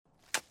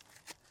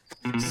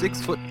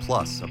6 Foot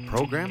Plus, a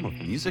program of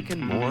music and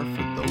more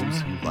for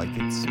those who like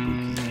it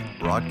spooky.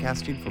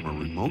 Broadcasting from a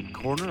remote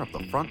corner of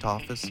the front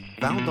office,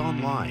 found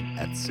online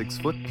at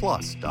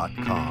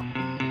 6footplus.com.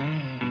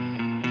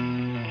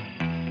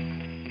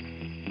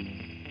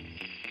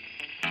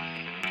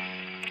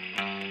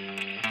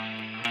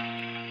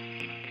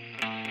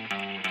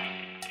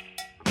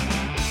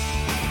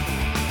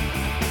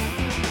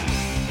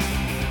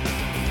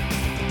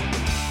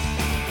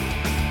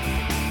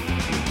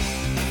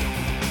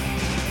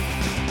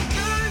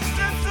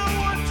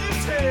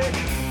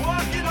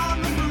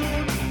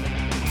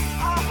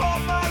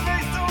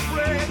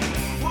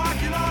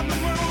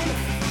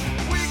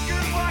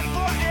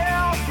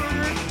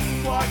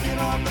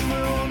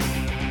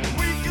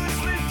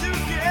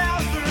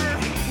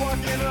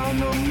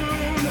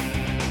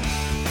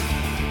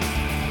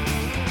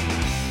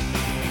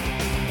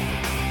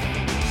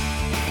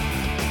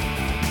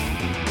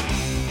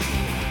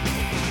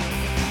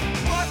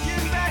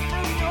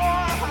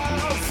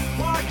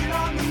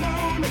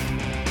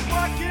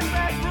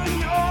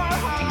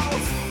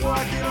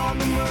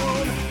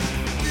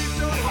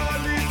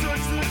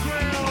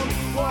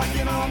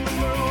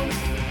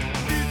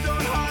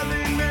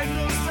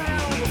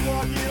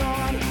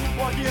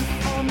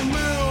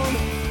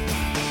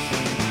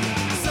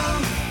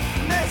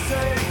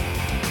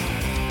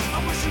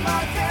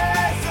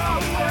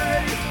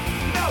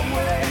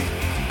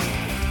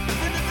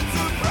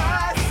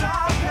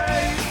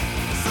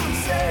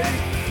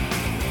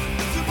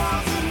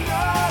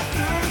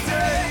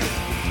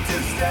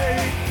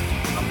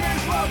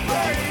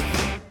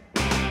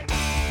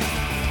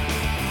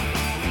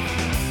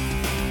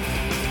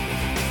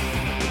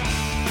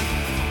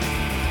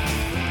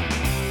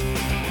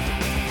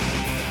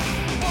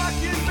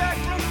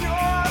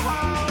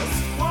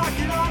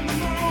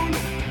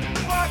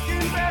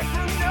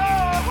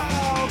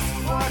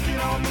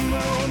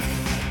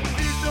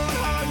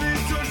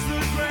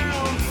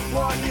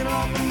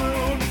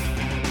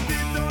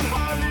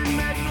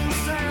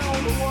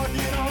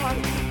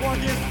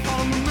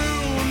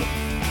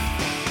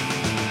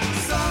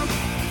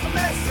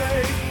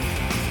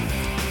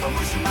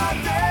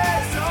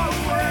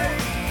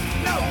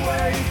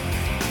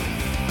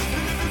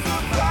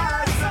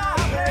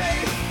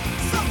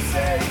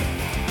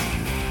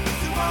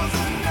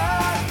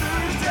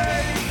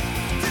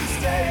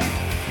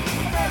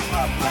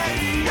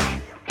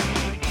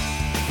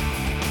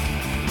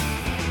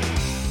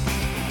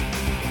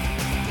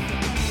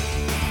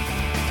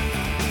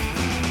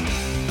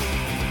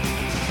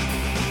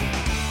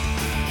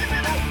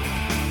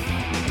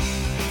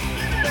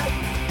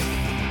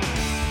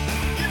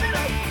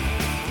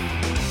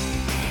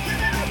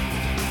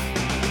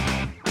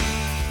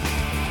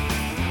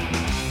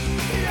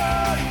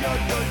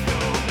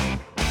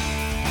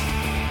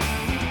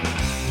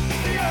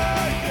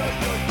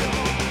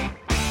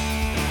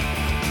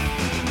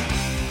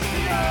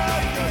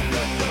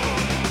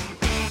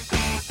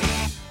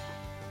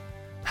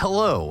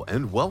 Hello,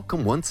 and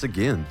welcome once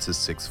again to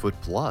 6 Foot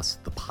Plus,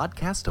 the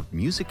podcast of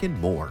music and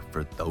more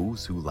for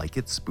those who like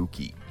it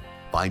spooky.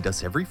 Find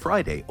us every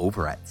Friday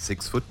over at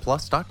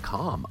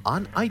 6footplus.com,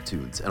 on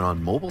iTunes, and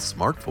on mobile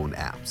smartphone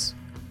apps.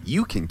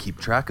 You can keep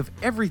track of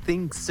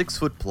everything 6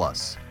 Foot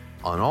Plus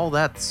on all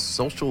that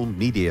social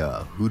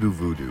media hoodoo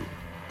voodoo.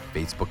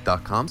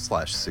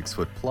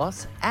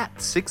 Facebook.com/6footplus, at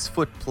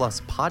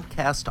 6footplus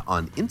podcast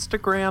on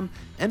Instagram,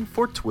 and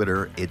for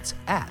Twitter, it's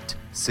at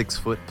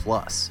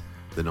 6footplus.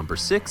 The number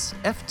 6,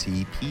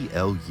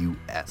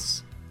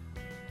 FTPLUS.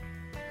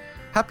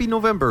 Happy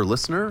November,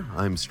 listener.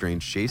 I'm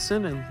Strange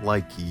Jason, and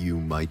like you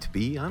might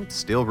be, I'm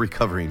still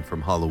recovering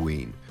from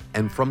Halloween.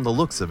 And from the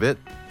looks of it,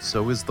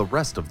 so is the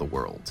rest of the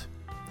world.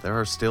 There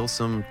are still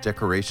some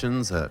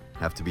decorations that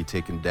have to be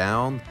taken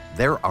down.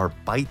 There are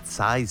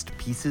bite-sized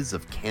pieces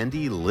of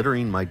candy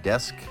littering my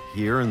desk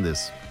here in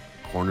this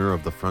corner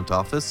of the front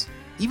office.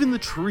 Even the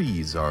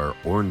trees are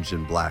orange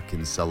and black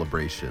in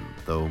celebration,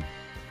 though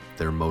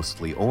they're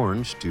mostly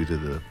orange due to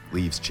the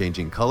leaves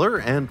changing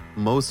color and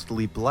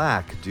mostly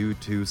black due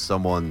to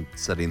someone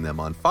setting them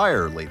on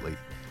fire lately.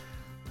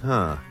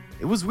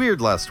 It was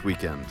weird last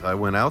weekend. I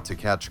went out to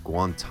catch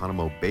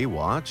Guantanamo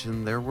Baywatch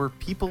and there were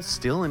people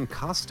still in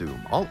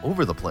costume all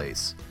over the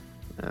place.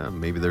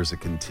 Maybe there's a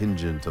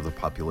contingent of the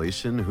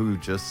population who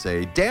just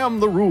say, damn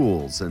the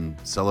rules, and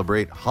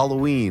celebrate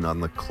Halloween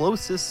on the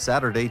closest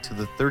Saturday to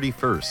the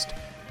 31st,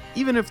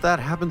 even if that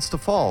happens to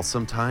fall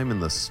sometime in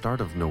the start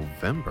of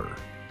November.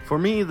 For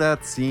me,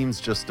 that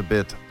seems just a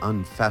bit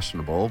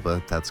unfashionable,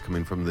 but that's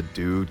coming from the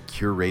dude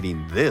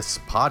curating this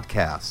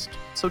podcast,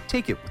 so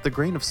take it with a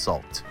grain of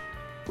salt.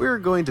 We're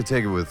going to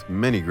take it with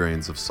many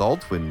grains of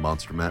salt when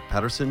Monster Matt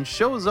Patterson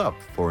shows up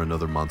for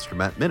another Monster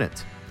Matt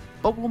Minute,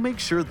 but we'll make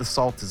sure the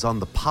salt is on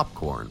the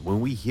popcorn when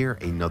we hear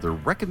another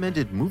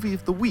recommended movie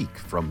of the week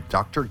from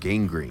Dr.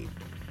 Gangrene.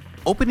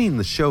 Opening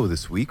the show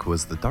this week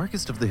was The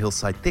Darkest of the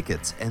Hillside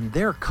Thickets and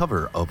their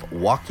cover of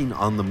Walking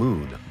on the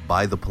Moon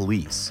by The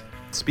Police.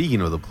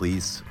 Speaking of The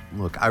Police,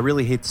 Look, I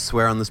really hate to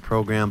swear on this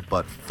program,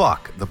 but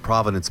fuck the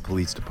Providence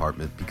Police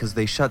Department because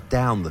they shut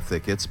down the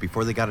Thickets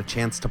before they got a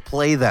chance to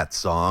play that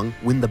song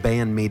when the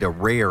band made a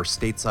rare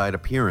stateside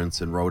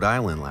appearance in Rhode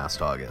Island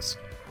last August.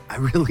 I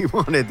really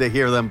wanted to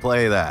hear them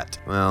play that.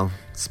 Well,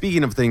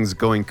 speaking of things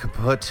going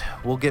kaput,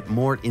 we'll get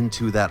more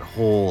into that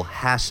whole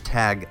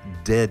hashtag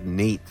Dead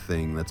Nate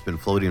thing that's been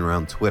floating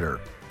around Twitter.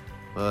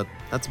 But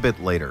that's a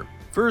bit later.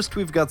 First,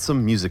 we've got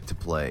some music to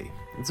play.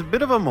 It's a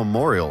bit of a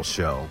memorial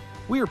show.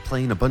 We are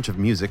playing a bunch of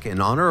music in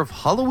honor of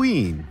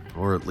Halloween,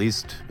 or at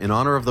least in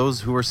honor of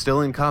those who were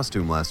still in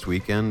costume last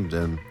weekend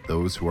and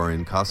those who are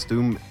in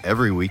costume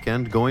every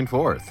weekend going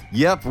forth.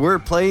 Yep, we're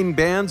playing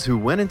bands who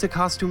went into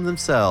costume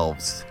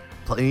themselves,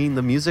 playing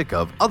the music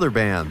of other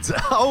bands.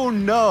 Oh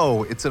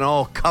no, it's an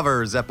all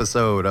covers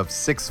episode of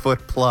 6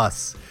 Foot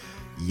Plus.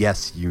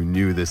 Yes, you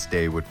knew this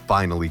day would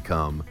finally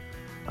come.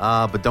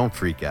 But don't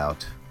freak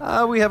out.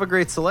 We have a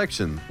great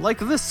selection, like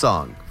this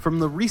song from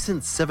the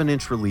recent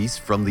 7-inch release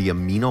from the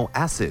Amino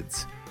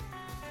Acids.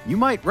 You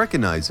might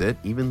recognize it,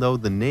 even though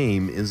the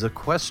name is a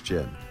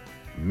question.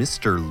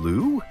 Mr.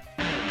 Lou?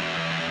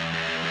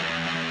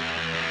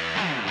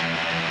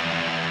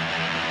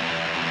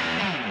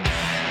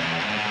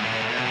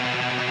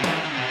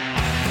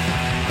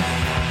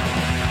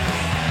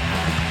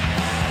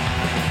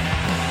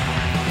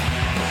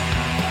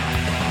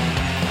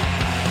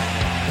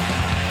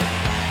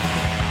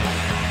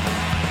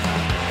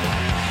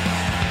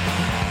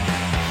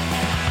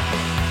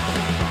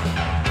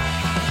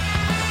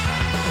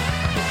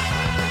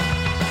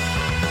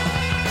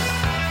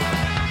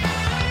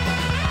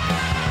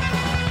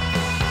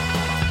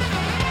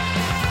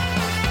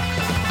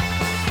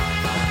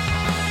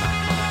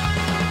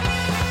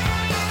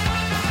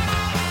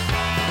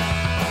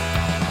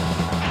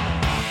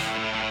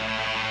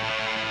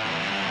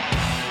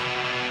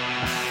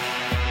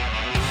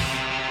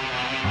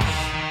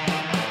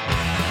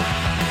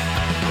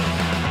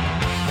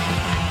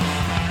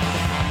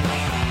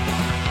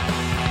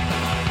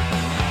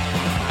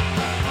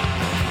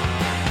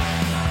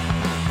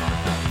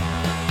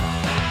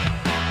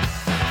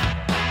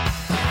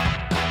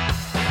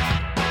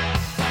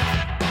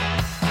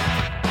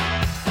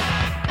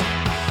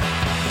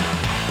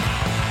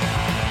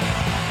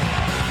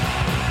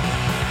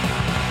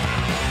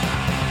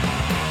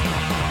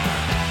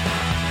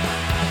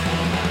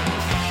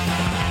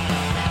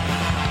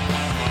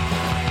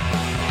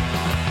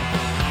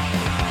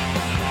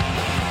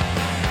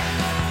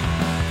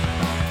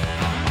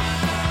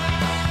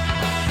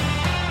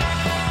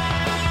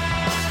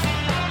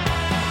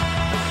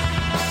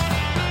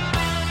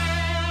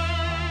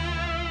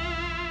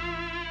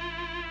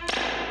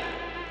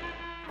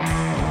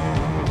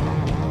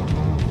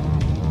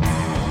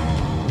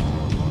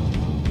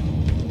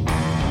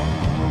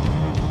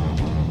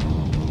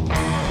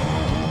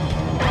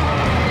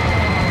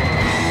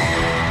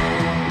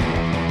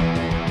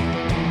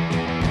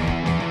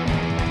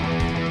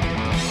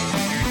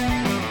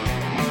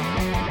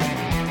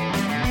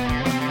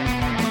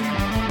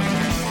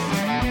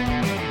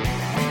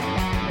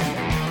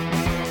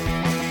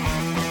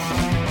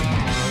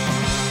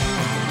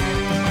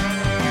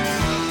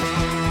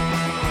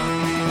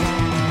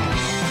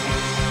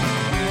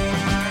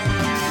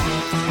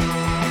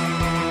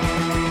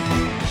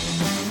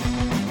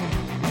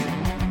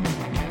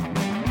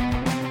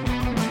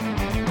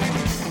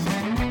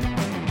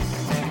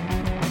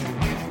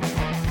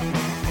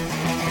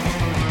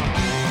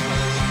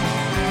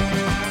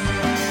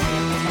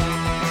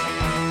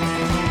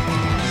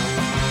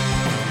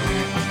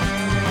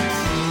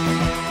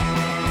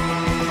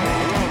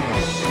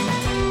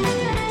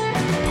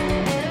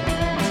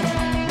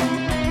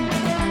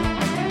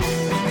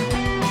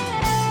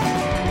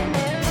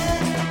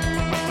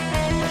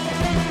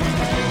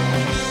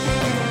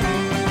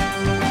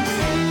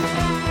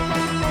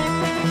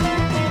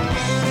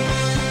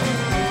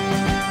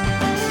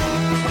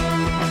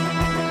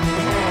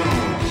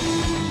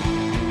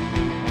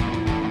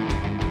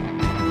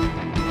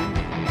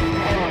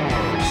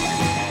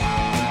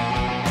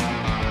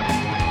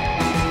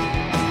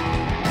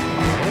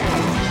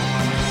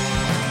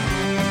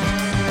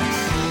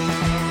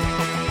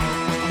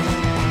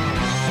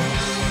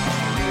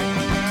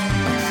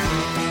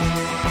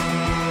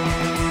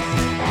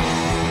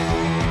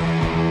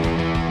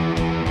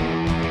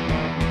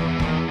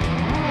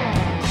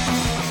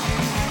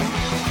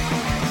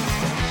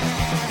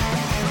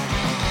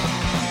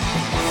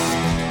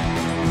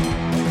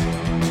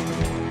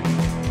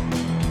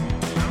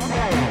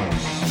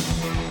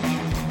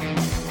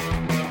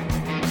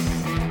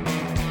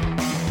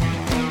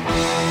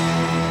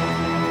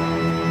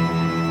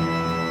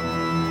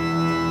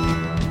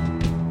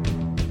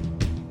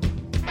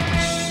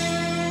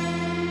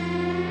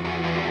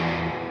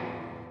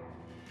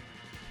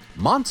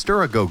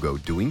 Monster A Go-Go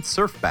doing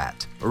Surf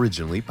Bat,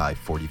 originally by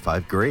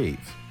 45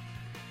 Grave.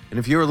 And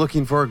if you're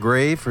looking for a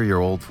grave for your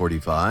old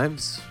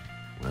 45s,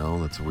 well,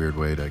 that's a weird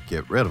way to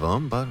get rid of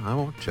them, but I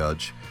won't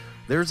judge.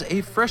 There's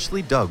a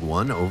freshly dug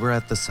one over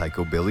at the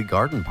Psychobilly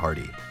Garden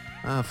Party.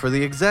 For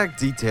the exact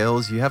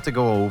details, you have to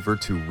go over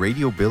to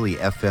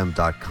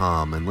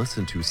radiobillyfm.com and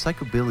listen to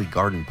Psychobilly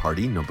Garden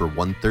Party number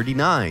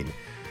 139.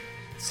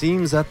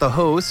 Seems that the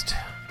host,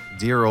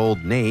 dear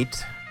old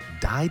Nate,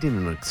 died in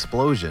an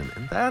explosion,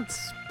 and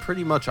that's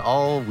pretty much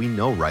all we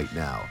know right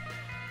now.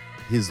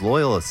 His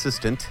loyal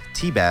assistant,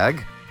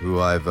 Teabag, who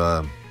I've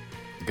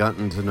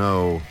gotten to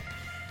know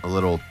a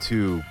little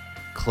too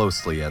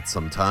closely at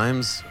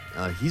sometimes,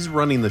 he's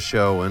running the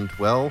show, and,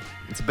 well,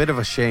 it's a bit of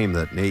a shame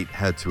that Nate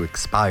had to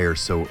expire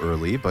so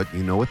early, but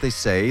you know what they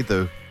say,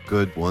 the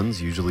good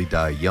ones usually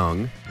die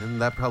young, and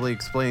that probably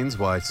explains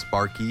why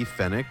Sparky,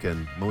 Fennec,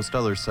 and most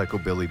other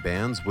Psychobilly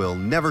bands will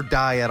never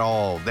die at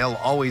all. They'll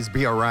always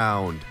be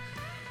around.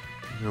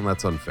 Well,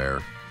 that's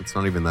unfair. It's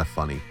not even that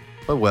funny.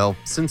 But well,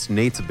 since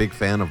Nate's a big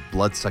fan of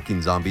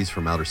blood-sucking zombies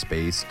from outer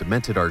space,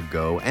 Demented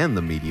Argo, and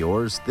the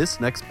Meteors, this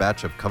next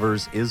batch of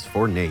covers is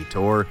for Nate,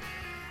 or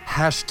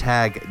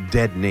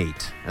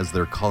 #DeadNate, as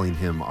they're calling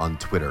him on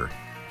Twitter.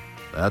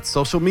 That's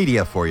social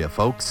media for you,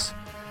 folks.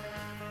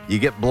 You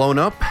get blown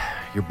up,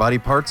 your body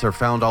parts are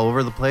found all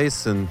over the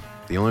place, and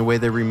the only way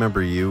they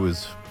remember you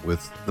is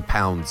with the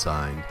pound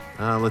sign.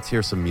 Let's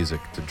hear some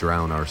music to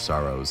drown our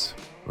sorrows,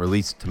 or at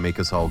least to make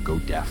us all go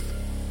deaf.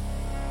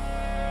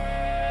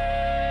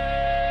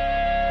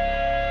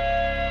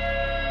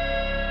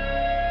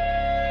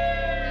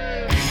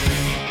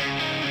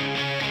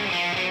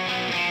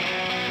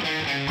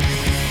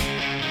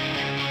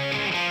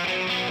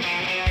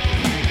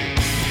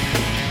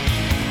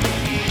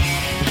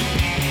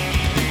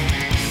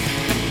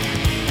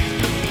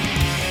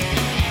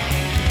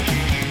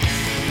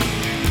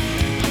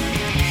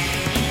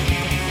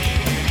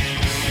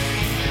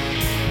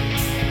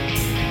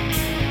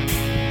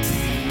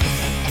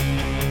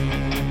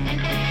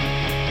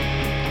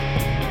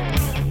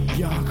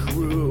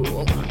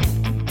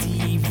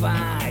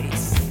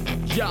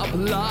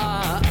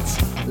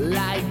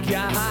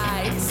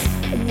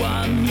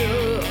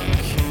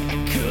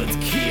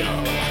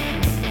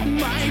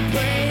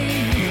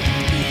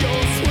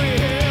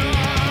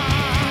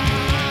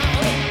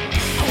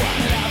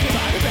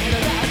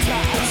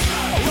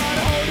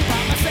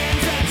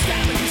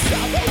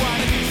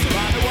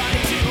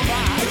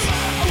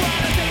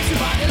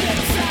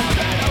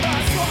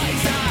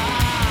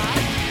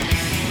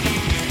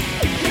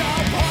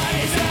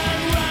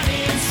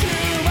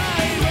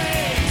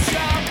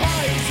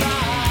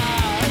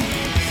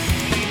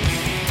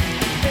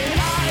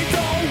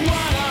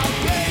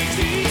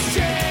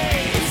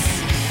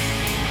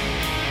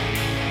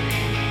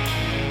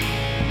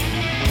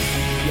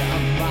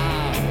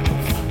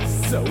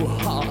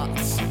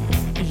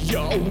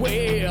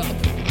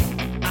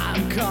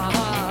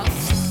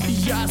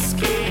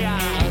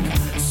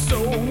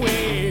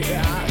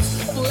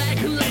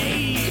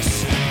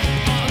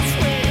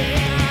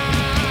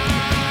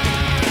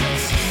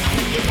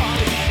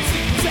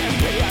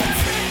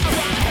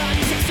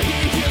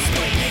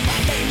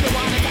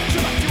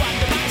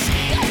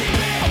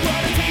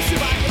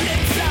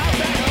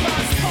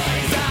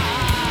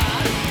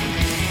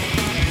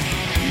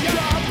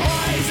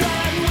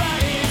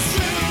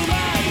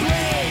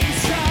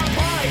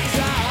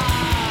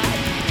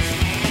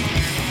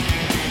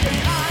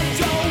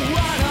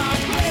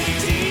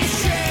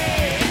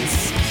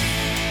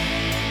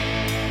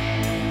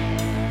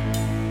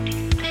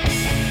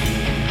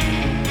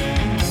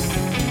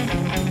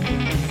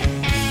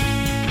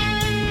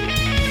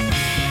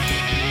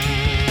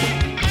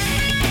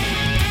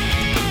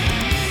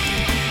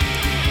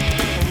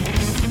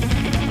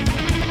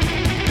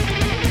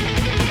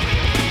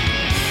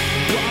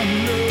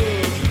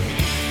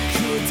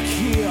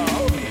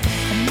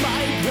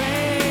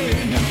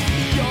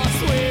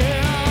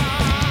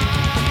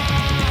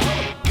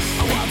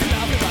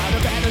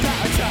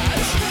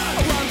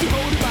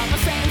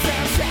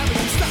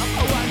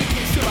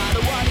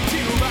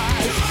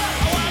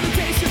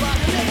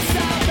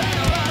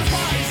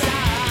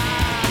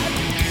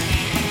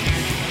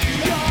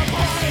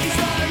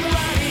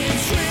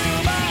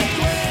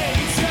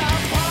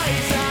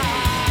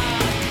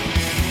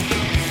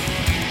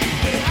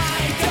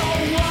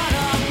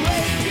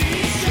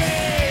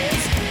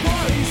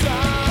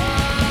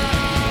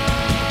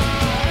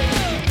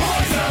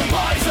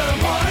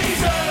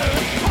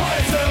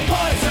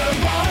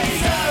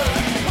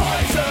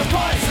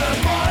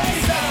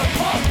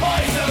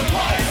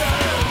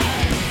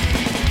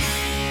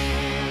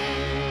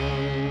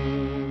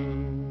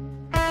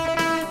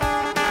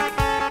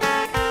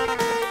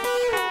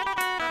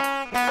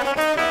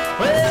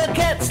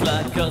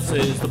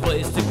 Is the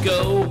place to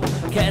go.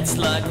 Cats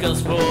like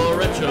us for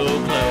retro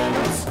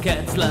clothes.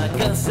 Cats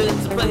like us,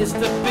 it's a place to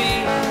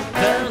be.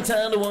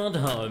 Downtown to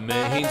Wandahar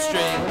Main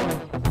Street.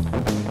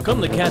 Come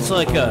to Cats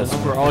Like Us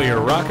for all your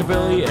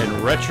rockabilly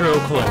and retro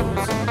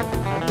clothes.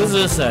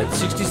 Visit us at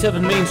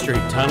 67 Main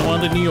Street,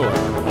 Tonawanda, New York,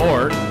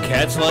 or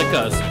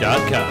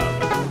catslikeus.com.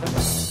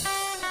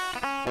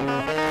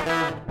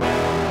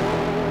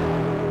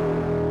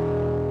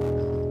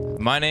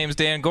 My name's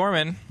Dan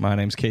Gorman. My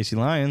name's Casey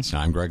Lyons.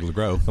 I'm Greg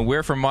LeGros. And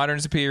we're from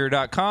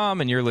ModernSuperior.com,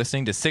 and you're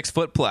listening to 6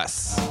 Foot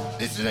Plus.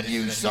 This is a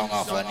new song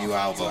off a new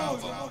album.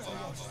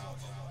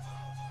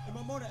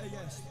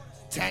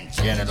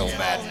 Tangential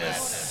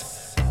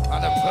Madness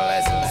on the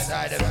pleasant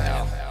side of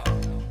hell.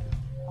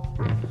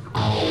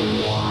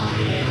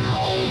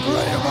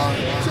 Great amount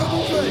of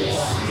double bass.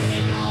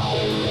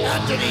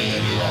 Anthony.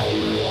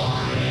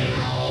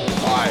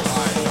 Voice,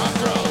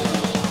 control.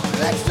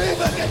 Let's do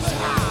the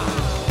guitar.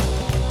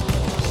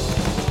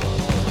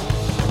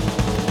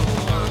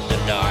 On the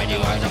line, you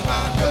are the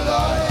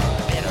Mongoloid.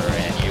 Bitter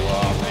and you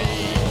are me.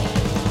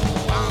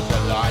 On the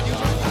line, you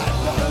are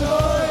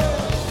Mongoloid.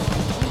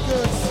 You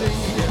could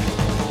see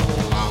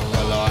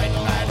Mongoloid,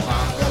 mad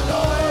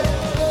Mongoloid.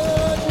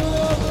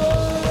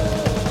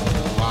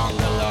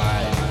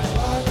 Mongoloid,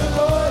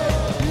 Mongoloid.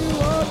 You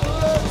are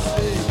the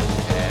sea.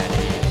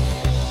 Eddie,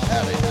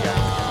 Eddie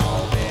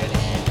Cow,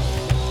 Eddie,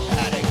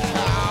 Eddie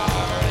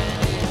Cow,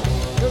 Eddie.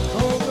 You're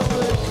cold and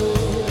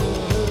liquid.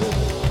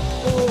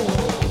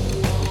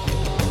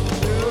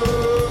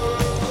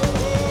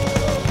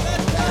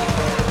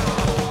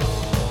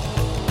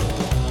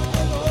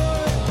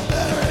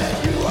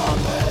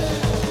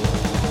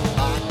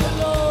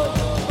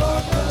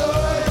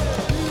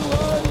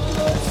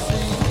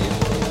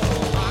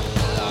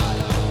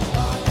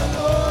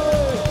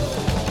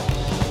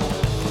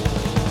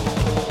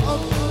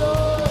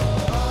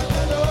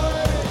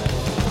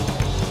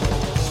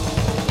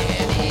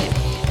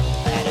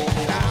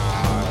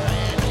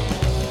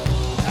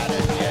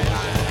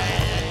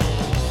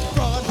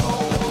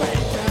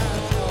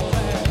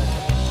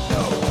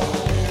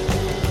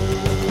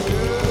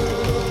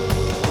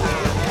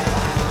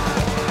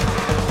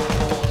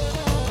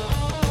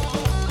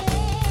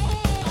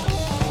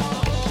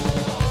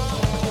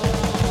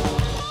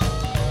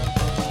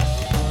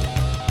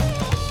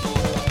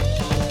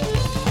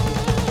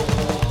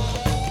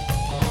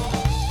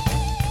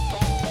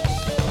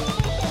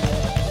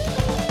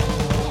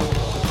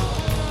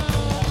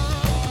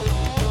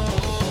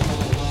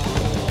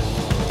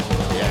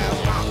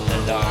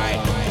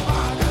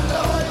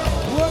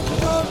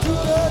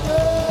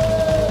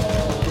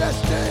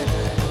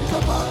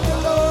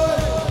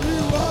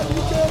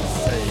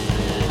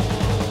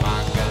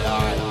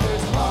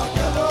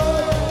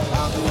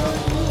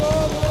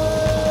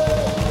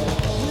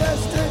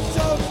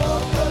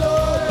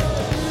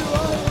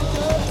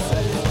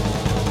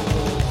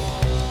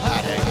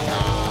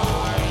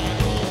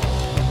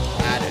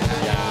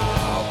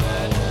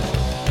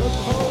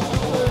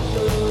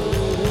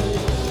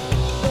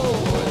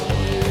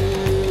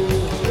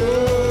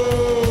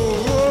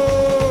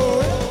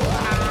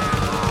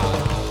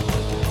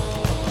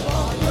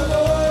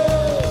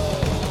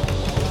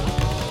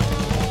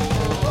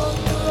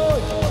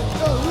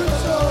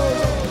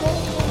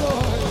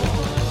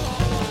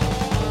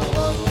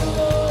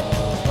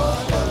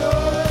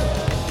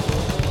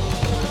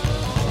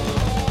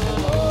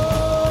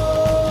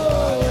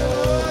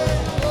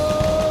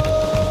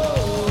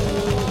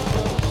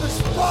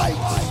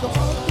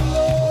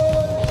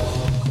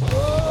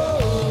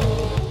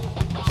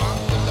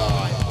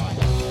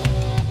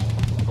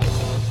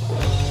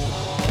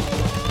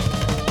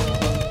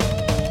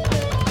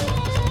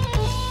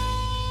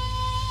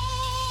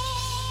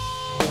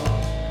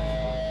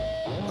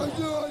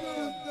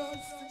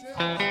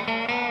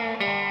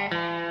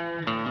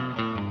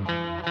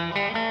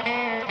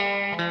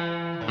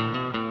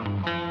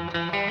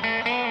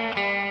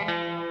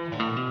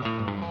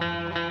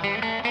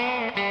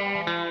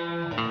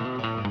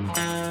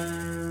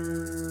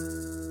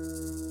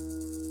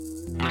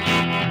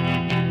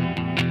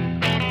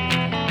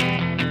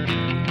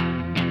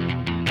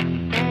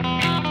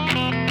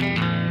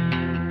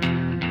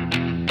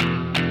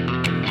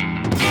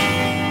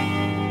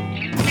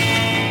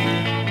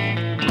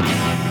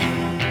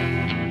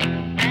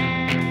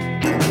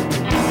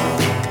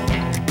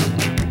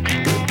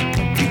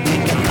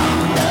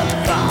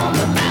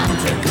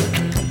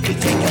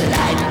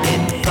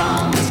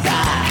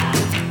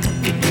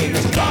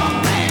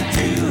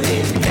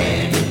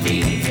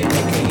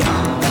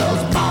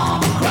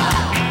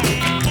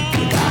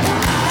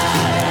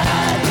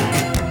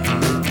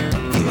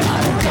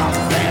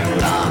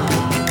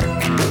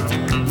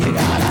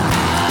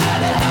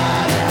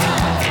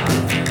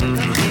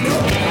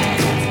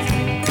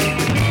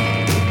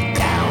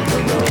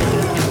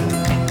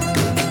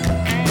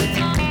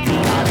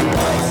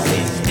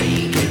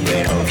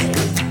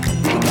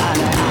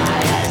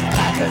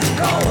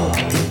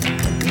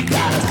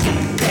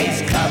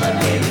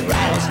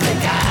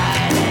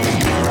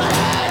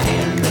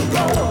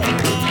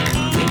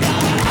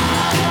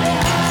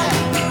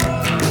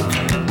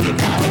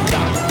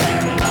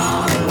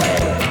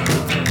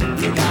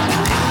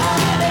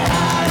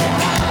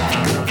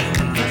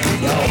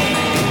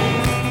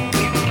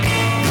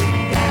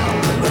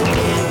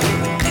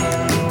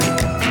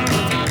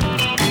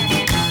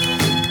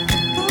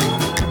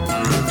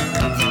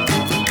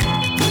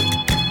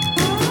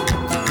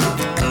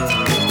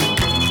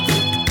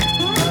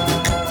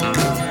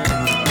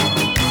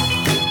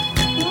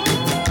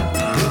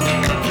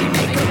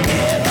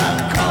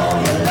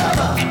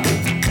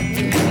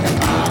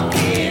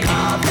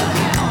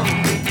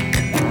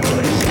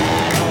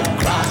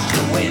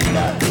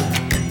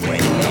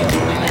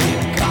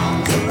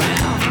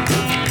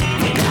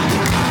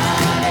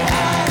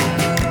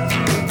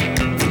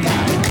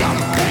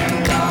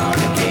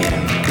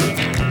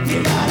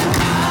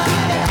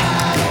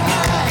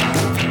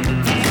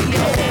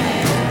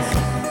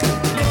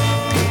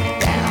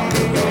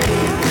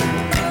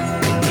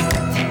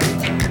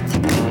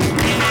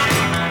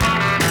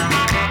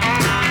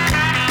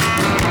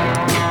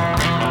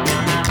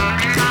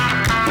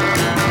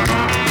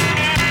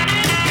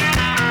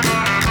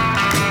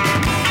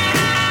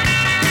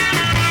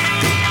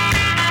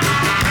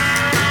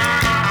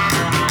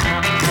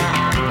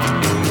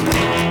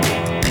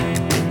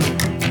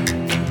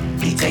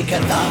 take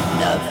a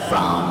thunder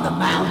from the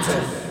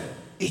mountain.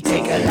 He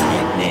take a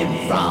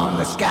lightning from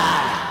the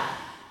sky.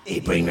 He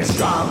bring the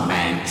strong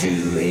man to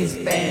his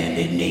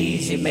bended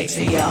knees. He makes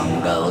the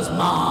young girl's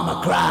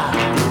mama cry.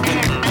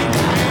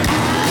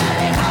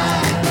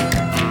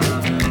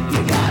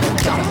 You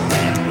gotta jump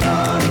and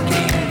run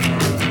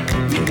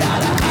again. You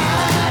gotta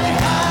hide,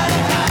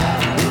 hide,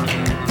 hide.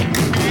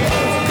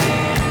 Romance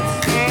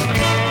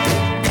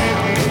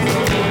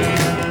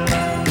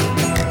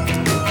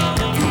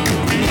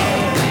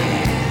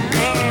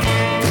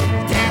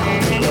down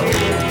the road. Romance down the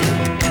road.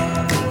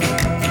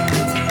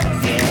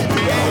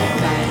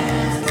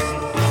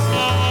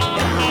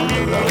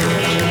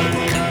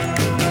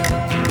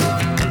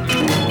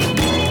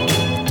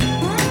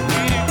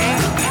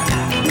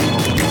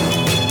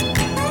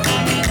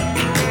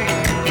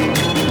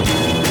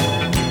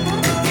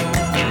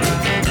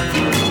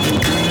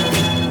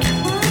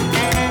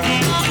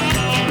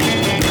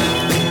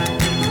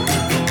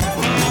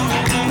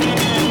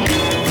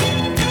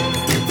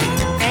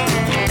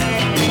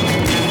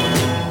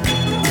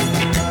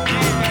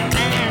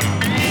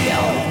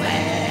 Yeah,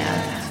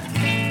 romance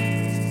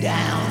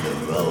down the road. Down the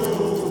road.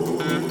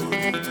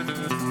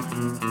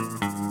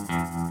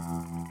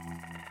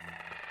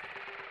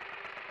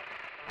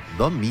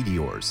 The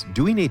Meteors,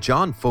 doing a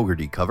John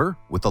Fogerty cover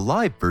with a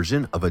live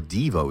version of a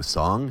Devo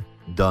song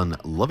done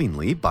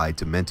lovingly by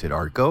Demented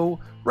Argo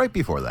right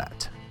before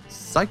that.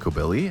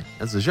 Psychobilly,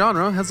 as a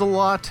genre, has a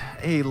lot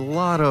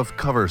of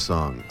cover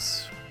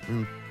songs.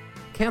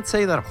 Can't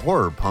say that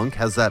horror punk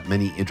has that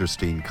many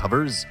interesting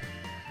covers,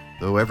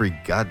 though every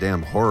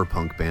goddamn horror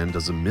punk band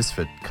does a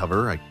Misfit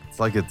cover. It's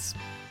like it's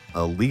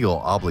a legal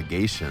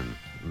obligation.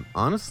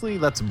 Honestly,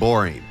 that's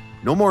boring.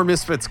 No more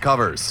Misfits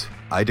covers.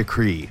 I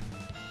decree.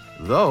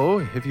 Though,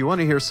 if you want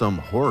to hear some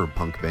horror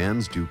punk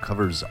bands do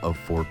covers of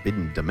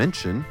Forbidden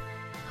Dimension,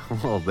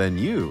 well then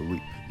you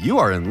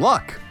are in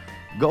luck.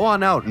 Go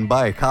on out and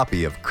buy a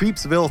copy of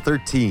Creepsville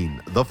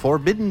 13, the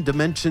Forbidden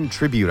Dimension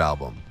tribute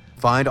album.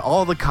 Find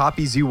all the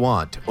copies you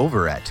want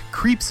over at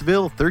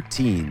Creepsville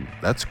 13.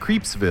 That's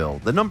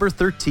Creepsville, the number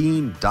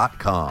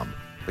 13.com.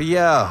 But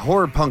yeah,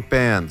 horror punk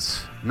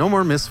bands, no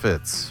more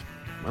Misfits.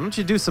 Why don't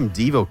you do some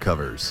Devo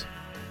covers?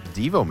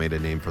 Devo made a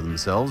name for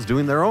themselves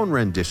doing their own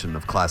rendition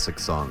of classic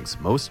songs,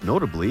 most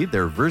notably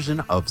their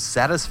version of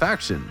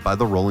Satisfaction by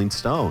the Rolling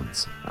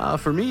Stones.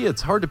 For me,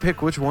 it's hard to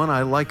pick which one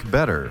I like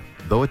better,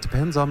 though it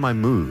depends on my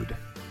mood.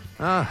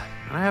 I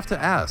have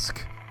to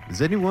ask, is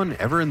anyone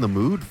ever in the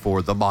mood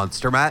for the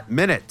Monster Matt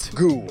Minute?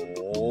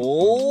 Good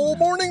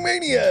morning,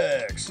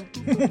 maniacs!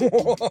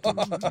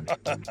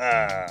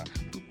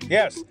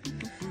 Yes,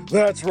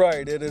 that's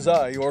right, it is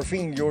I, your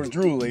fiend, yours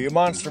truly,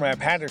 Monster Matt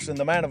Patterson,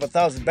 the man of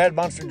 1,000 bad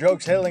monster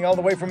jokes, hailing all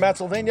the way from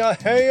Pennsylvania.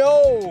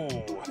 Hey-o!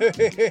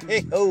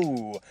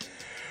 Hey-ho!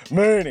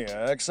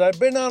 Maniacs, I've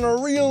been on a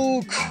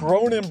real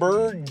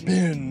Cronenberg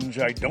binge.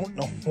 I don't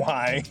know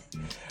why.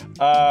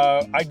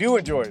 I do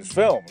enjoy his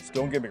films,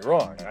 don't get me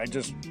wrong. I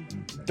just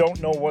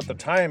don't know what the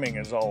timing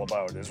is all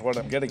about, is what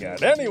I'm getting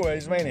at.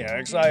 Anyways,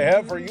 Maniacs, I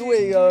have for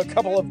you a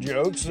couple of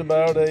jokes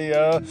about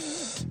a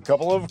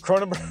couple of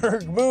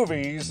Cronenberg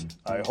movies.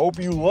 I hope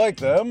you like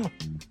them.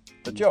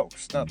 The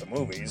jokes, not the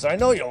movies. I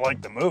know you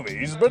like the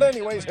movies, but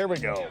anyways, here we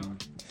go.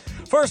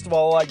 First of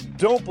all, I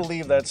don't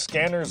believe that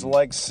scanners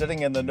like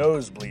sitting in the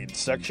nosebleed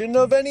section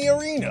of any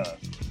arena.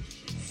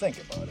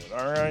 Think about it,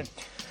 alright?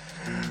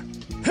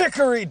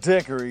 Hickory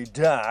dickory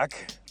dock,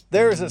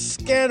 there's a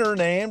scanner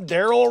named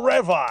Daryl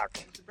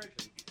Revok.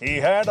 He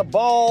had a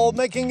ball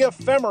making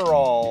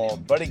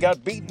ephemeral, but he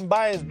got beaten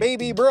by his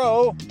baby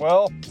bro.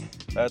 Well,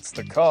 that's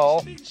the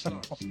call.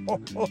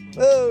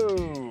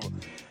 Oh,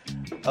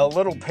 a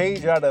little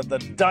page out of the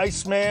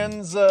Dice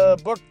Man's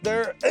book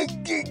there.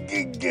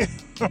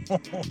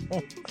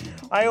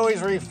 I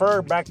always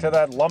refer back to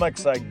that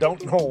lummox, I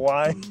don't know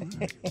why.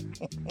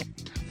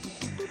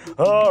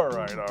 All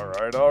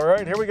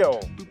right, here we go.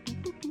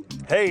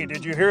 Hey,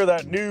 did you hear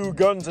that new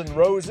Guns N'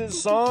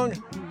 Roses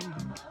song?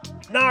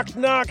 Knock,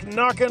 knock,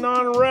 knocking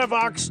on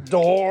Revok's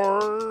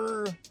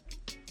door.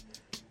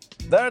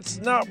 That's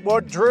not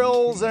what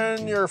drills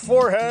in your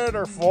forehead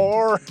are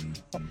for.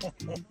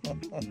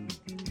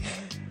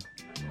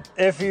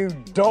 If you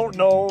don't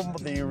know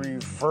the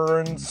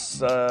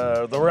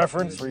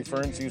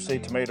reference, you say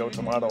tomato,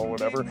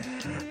 whatever,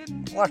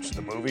 watch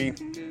the movie.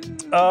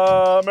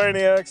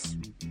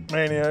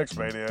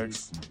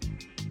 Maniacs.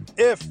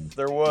 If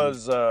there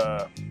was,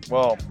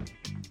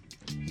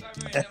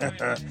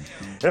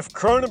 if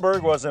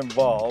Cronenberg was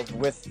involved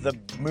with the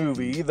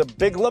movie The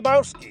Big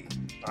Lebowski,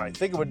 I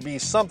think it would be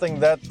something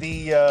that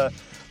the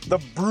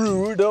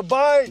Brood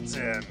abides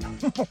in.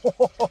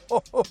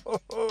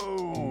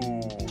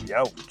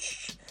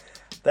 Ouch.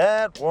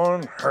 That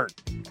one hurt.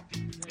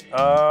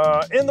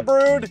 In The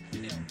Brood,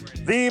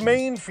 the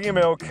main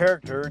female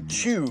character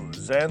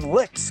chews and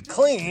licks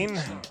clean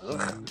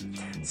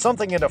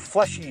something in a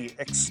fleshy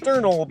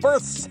external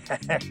birth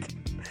sac.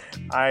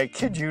 I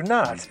kid you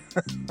not.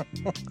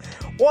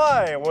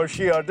 Why? Was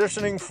she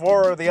auditioning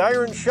for the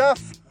Iron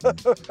Chef?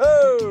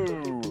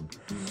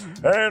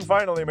 And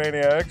finally,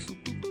 Maniacs,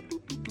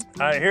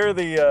 I hear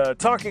the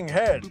Talking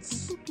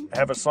Heads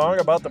have a song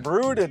about the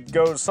Brood. It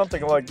goes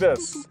something like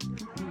this.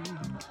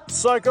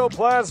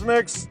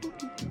 Psychoplasmics,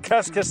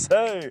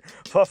 cascase,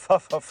 fa fa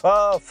fa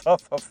fa fa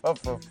fa fa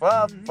fa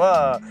fa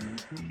fa.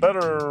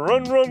 Better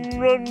run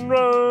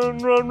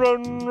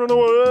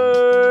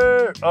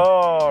away.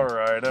 All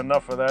right,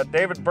 enough of that.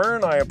 David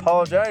Byrne, I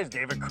apologize.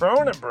 David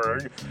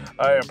Cronenberg,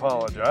 I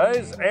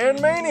apologize.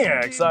 And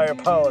Maniacs, I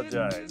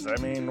apologize. I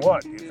mean,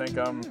 what? You think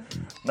I'm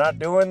not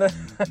doing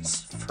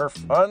this for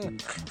fun?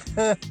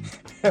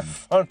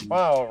 Fun,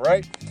 wow,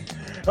 right?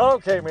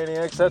 Okay,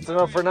 Maniacs, that's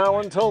enough for now.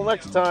 Until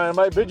next time,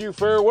 I bid you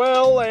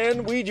farewell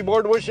and Ouija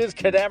board wishes,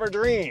 cadaver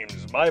dreams.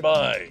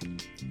 Bye-bye.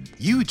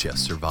 You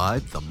just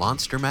survived the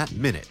Monster Matt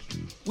Minute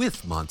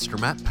with Monster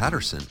Matt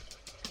Patterson.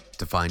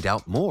 To find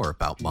out more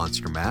about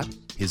Monster Matt,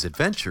 his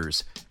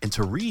adventures, and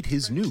to read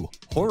his new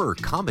horror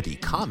comedy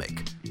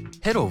comic,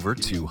 head over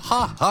to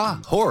Ha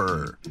Ha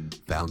Horror,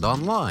 found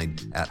online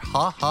at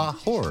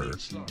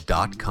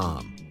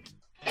hahahorror.com.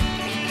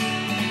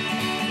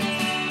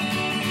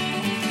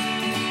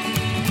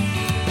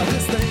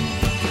 This thing,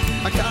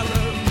 I can't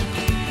love,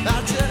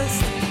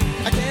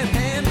 I can't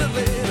handle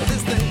it.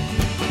 This thing,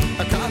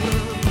 I can't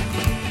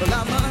love, but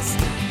I must,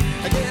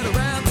 I get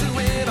around to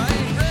it, I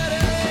ain't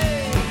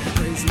ready.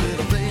 Crazy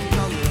little thing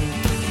called love.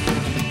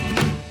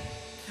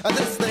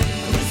 This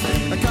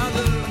thing, I can't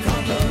love,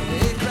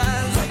 it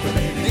cries,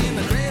 in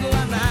the cradle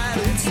at night,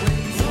 it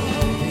swings,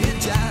 it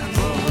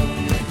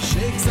jives,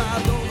 shakes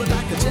all over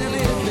like a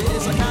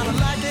jellyfish, I kinda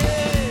like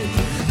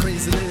it.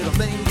 Crazy little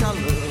thing called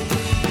love.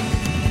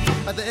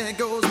 There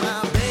goes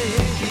my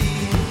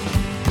baby.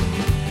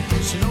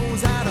 She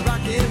knows how to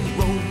rock and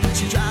roll.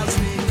 She drives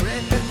me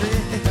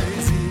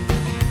crazy.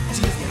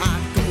 She's my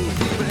hot cold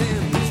fever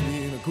and leaves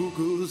me in a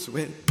cuckoo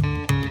sweat.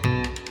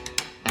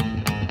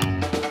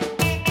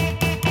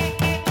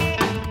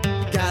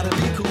 Gotta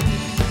be cool,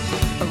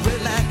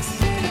 relax,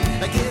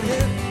 get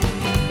hip,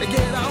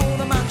 get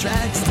on my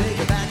tracks, take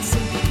a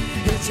backseat,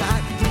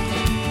 hitchhike,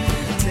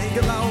 take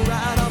a long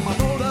ride on my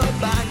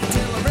motorbike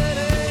until I'm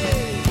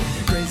ready.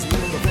 Crazy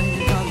little thing.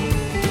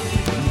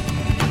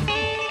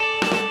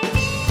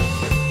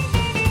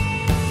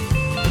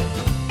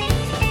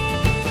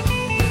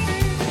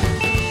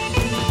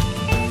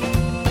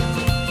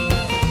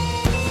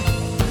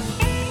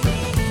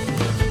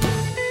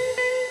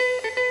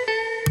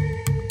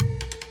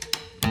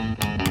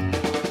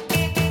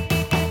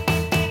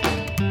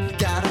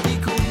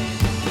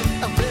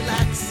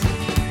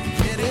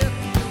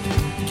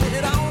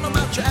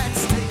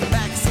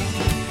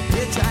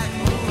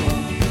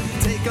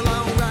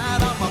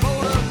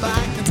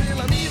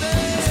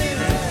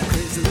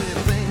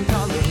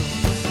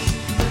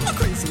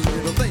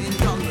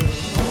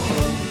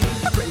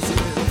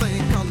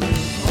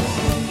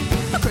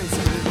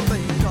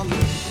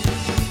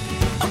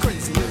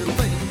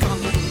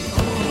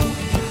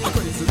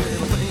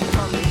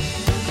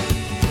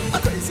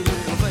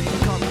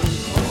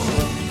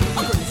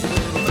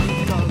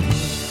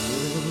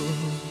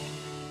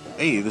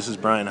 Hey, this is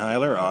Brian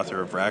Heiler,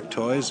 author of Rack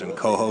Toys and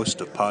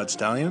co-host of Pod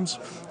Stallions,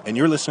 and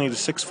you're listening to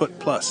 6 Foot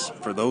Plus,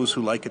 for those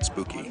who like it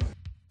spooky.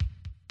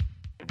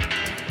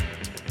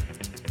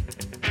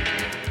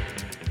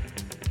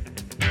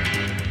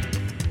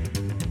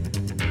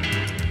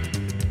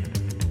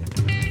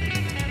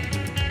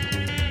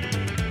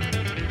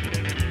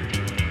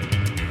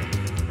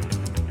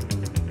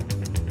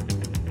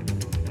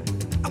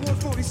 I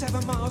want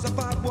 47 miles of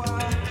barbed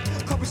wire,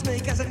 copper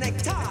snake as a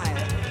necktie,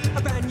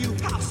 a brand new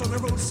house on the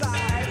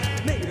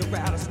roadside, made of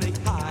rattlesnake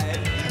hide,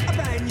 a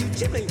brand new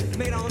chimney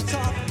made on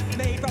top,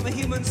 made from a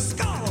human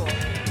skull.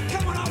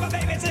 Come on over,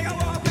 baby, take a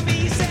walk with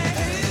me. Say,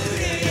 who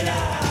do you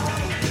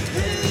love?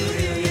 Who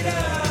do you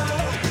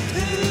love?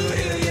 Who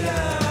do you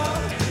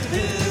love?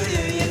 Who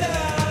do you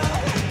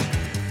love?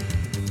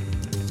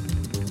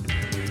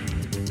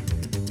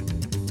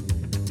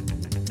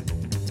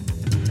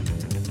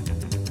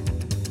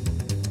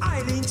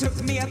 Eileen took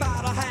me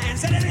about her hand,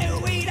 said, "Hello,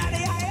 wee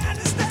daddy, I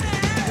understand."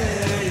 Who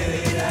do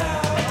you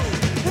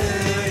love? Who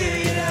do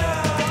you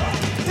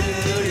love? Who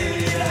do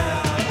you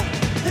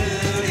love? Who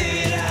do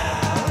you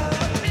love?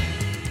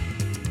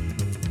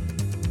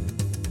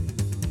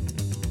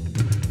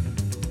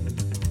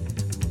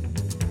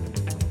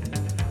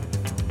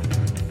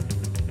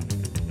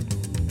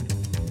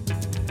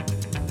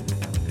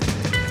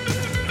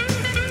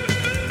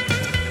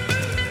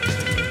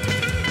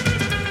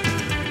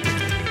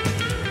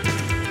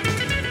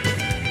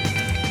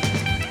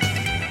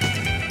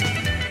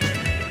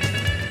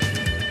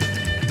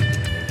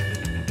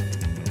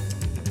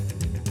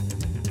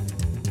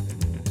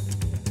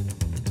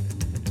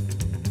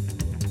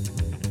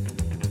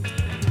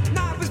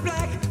 Night was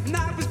black,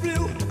 night was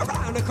blue.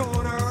 Around the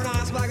corner, an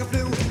ice like a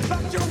flew.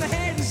 Bumped you on the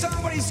head and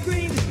somebody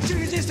screamed.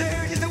 You just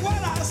heard is the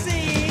one I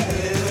see.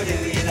 Who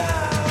do you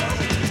love?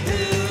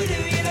 Who do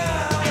you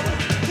love?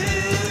 Who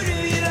do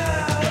you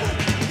love?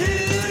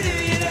 Who do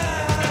you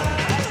love?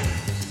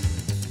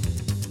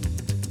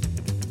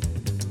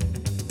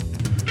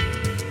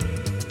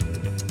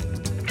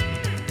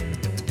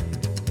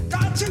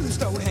 God a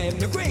tombstone head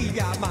and a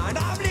graveyard mind.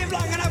 I've lived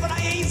long enough and I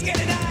ain't scared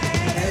to die.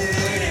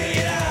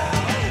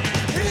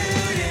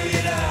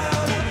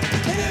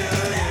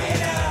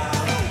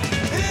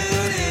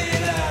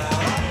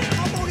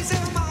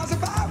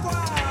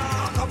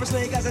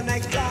 Snake as a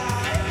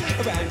necktie,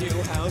 a brand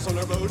new house on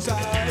the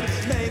roadside,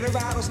 made of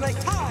rattlesnake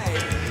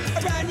hide,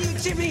 a brand new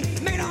chimney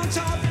made on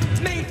top,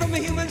 made from a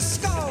human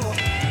skull.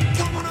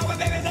 Come on over,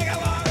 baby, take a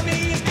walk with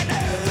me. And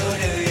who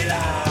do you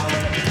love?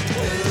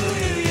 Who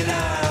do you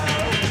love?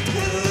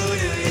 Who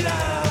do you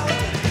love?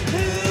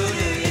 Who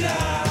do you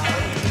love?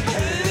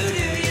 Who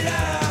do you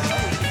love?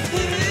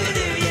 Who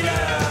do you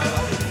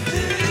love?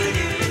 Who do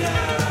you love?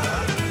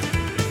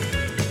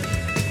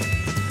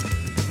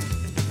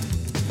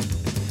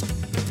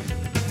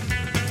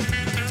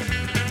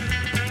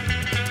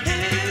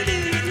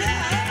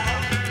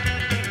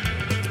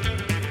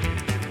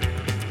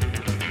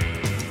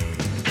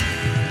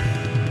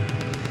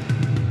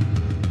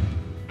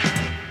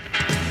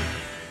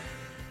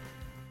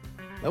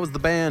 That was the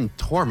band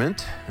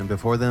Torment, and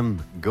before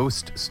them,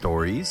 Ghost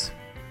Stories,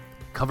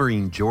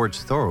 covering George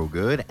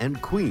Thorogood and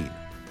Queen,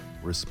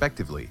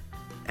 respectively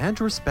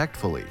and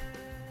respectfully.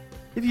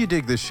 If you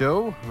dig this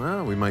show,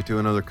 well, we might do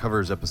another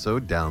covers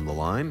episode down the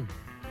line.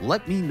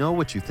 Let me know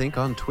what you think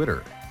on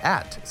Twitter,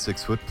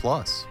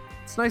 @6footplus.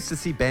 It's nice to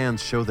see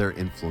bands show their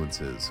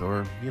influences,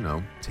 or,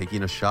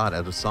 taking a shot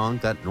at a song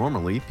that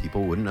normally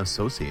people wouldn't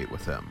associate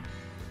with them.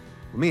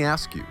 Let me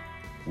ask you,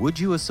 would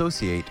you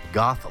associate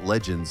goth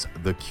legends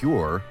The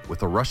Cure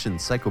with a Russian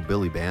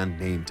psychobilly band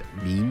named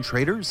Mean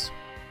Traders?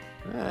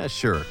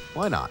 Sure,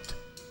 why not?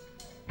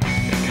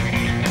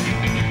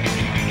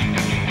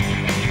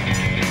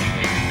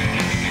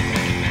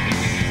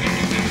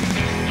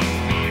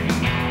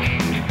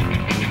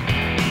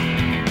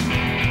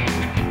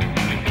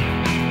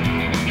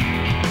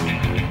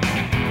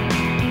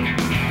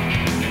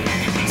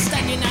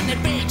 Standing on the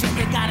beach with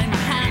the gun in my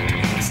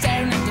hand,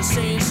 staring at the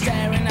sea,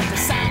 staring at the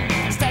sun.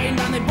 Staring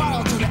down the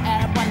bottle to the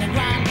air upon the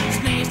ground.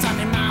 Sneeze on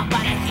the mouth, but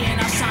I hear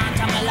no sound.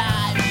 I'm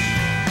alive.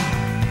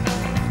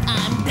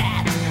 I'm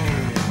dead.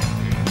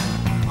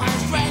 I'm a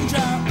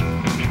stranger.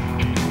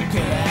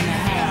 Killing a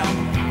hell.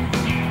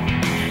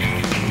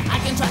 I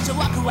can try to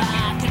walk away,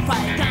 I can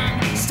fight a gun.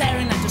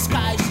 Staring at the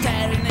sky,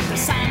 staring at the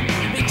sun.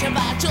 Each of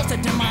our choose the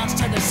demands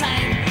to the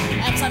same.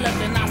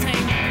 Absolutely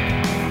nothing.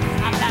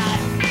 I'm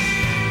alive.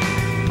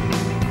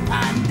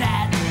 I'm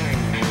dead.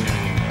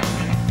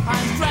 I'm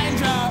a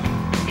stranger.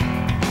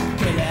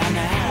 Killing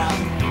a hell.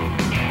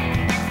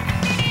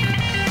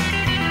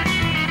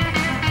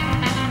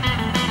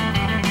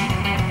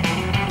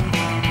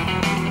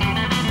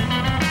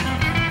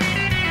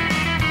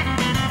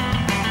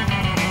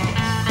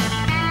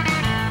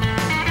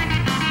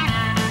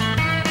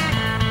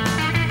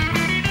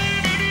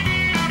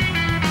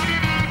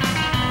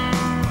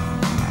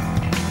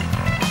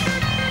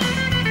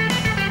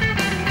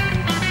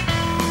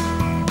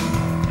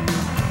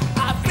 I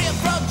feel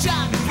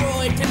pro-junk,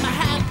 throw it in my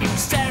hand.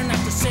 Staring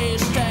at the sea,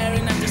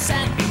 staring at the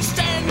sand.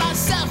 Staring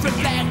myself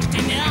reflected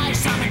in the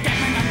eyes. I'm a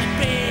demon on the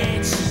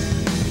beach.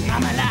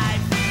 I'm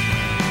alive.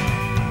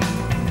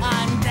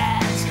 I'm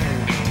dead.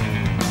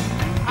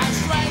 I'm a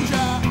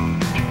stranger.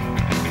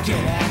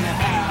 Killing a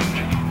hell.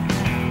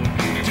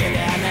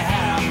 Killing a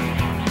hell.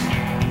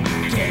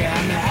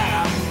 Killing a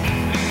hell.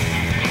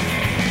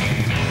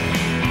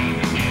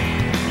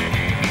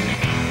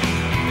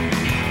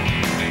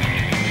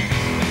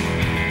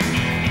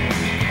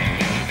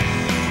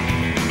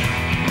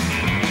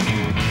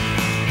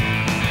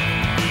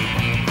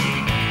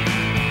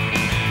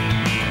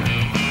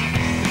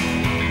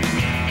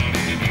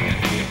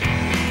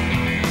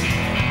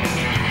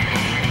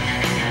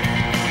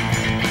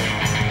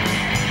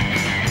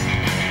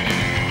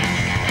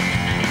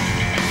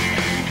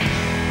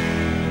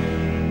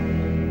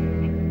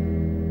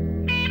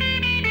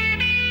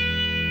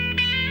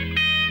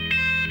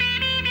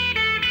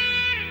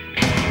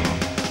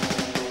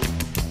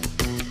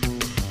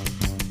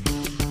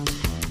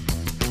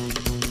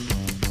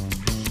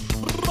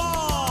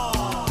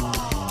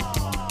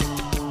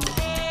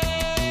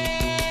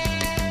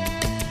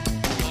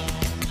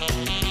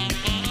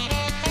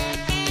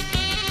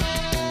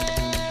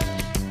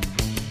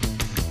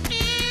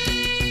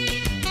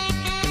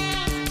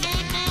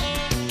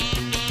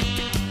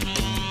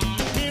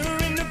 Mirror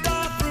in the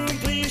bathroom,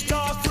 please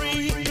talk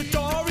free. The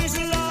door is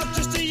locked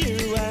just to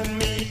you and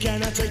me.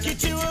 Can I take you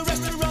to a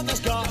restaurant that's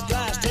got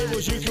glass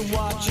tables? You can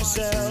watch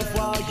yourself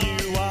while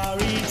you are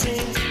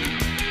eating.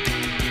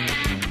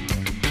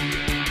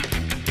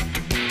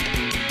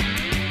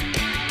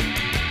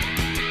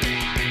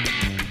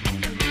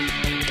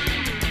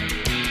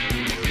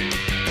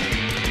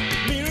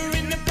 Mirror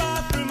in the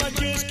bathroom, I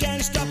just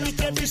can't stop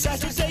it. Every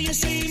Saturday you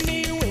see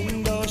me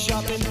window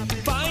shopping.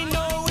 Find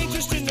no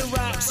interest in the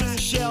racks and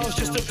shelves,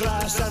 just a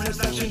glass and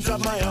reflections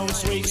of my own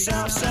sweet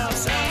self.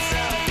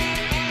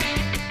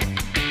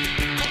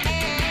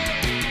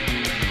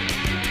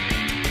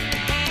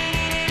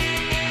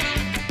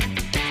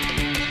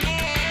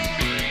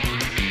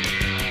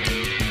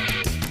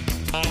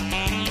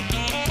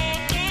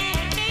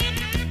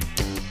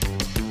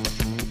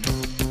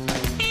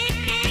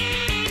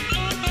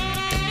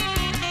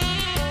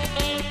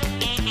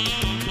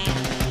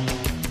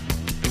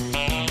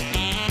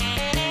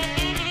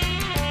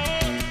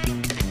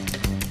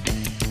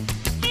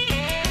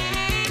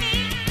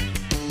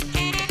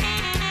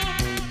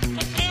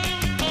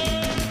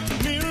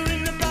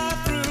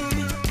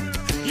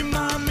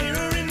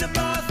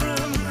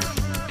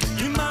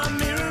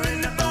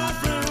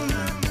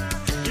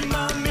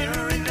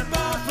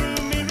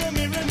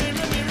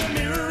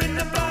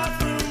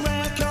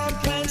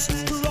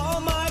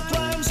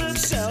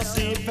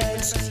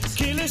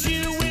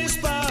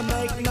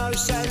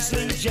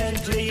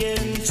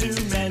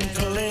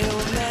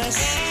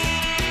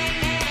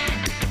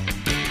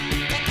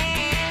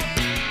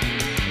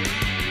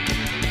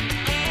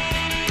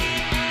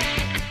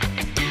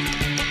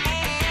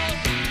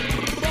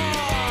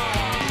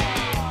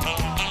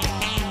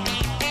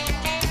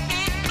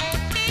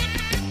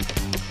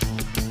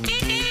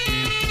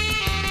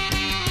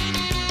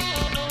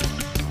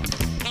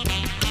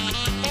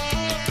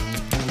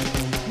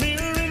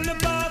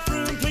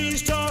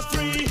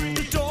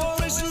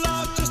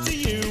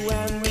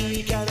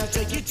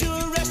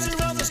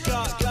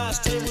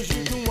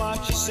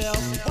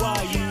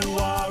 you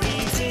are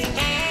eating.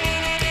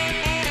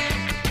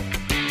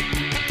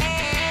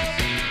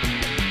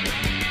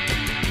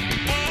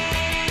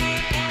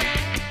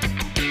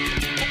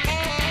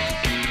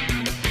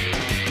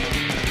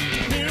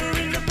 Mirror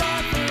in the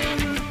bathroom.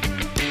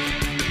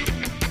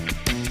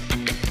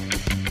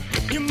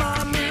 Your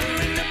mom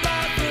mirror in the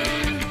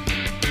bathroom.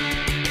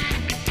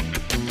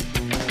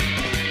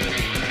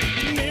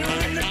 Mirror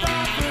in the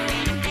bathroom.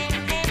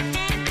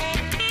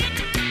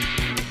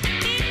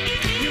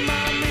 Your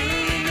mom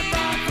mirror in the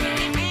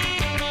bathroom.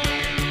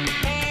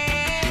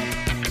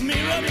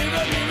 Mirror,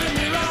 mirror, mirror,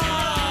 mirror.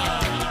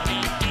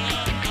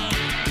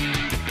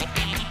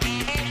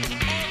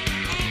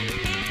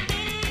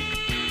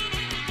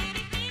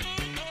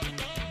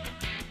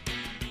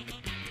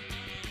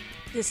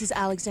 This is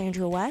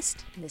Alexandra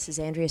West. This is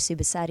Andrea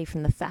Subasati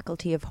from the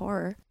Faculty of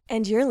Horror.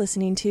 And you're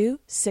listening to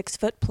 6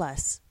 Foot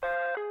Plus.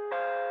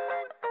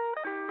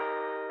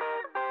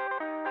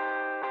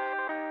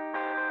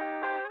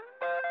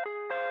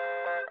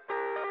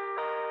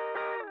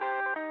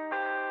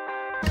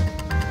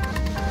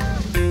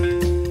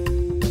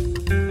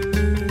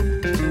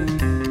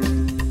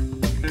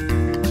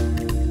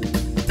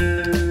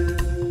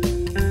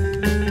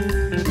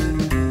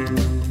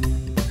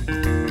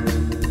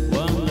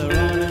 Wander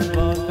on his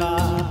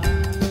vodka,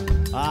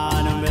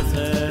 and I'm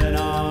missing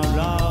on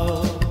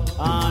low,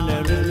 and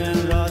the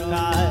rhythm road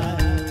high,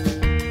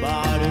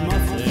 but it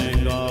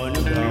mustn't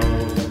gonna grow.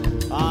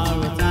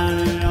 I'm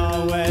returning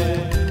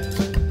away,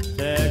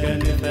 taking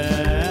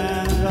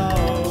different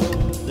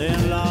roads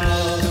in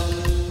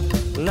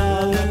love.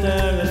 Love will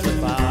tear us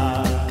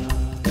apart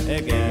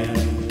again.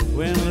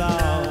 When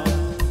love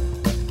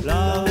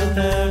will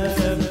tear us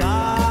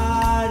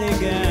apart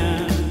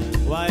again.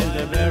 While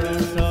the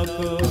barrel's so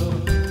cool,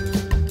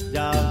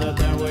 just the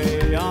turn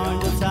way on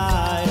the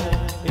side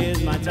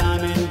is my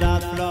time in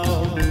that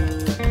flow.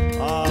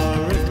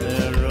 Or is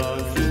the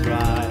road to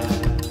cry?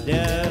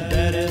 Yeah,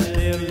 there is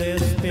still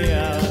this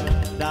fear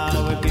that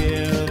we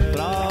give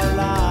for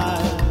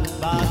life.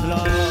 But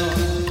love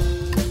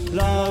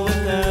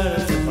will tear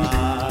us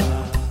apart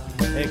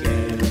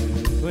again.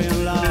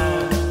 When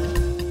love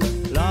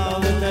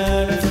will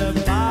tear us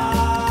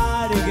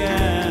apart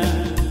again.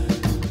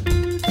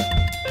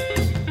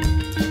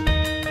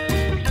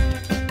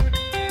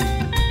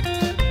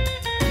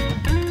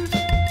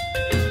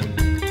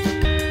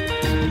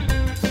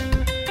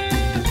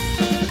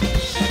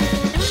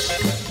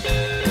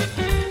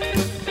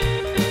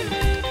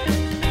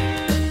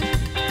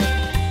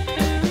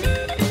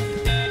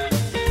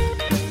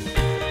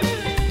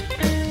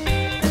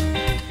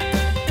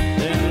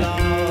 Then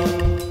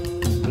love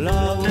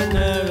will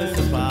tear us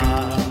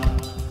apart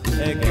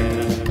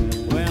again.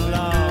 When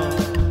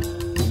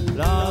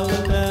love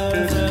will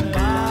tear us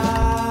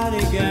apart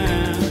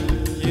again.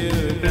 You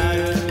cry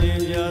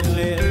in your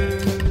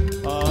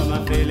sleep, all my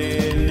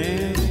feeling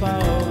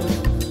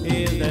exposed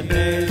is the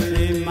taste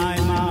in my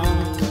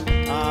mouth.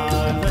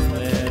 I just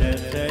let it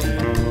take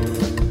hold.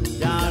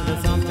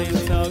 Just something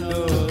so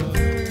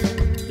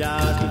good,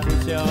 just to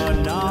push your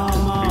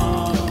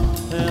normal.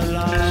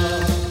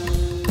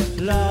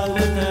 Love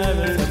will tear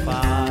us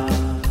apart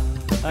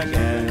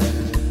again.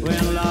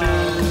 When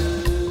love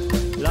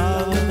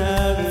will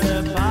tear us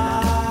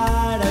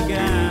apart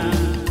again.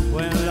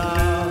 When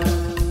love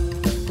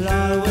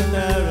will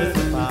tear us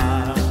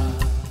apart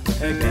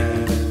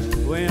again.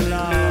 When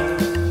love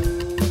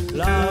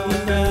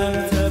will tear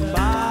us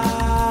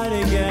apart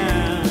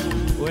again.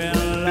 When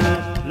love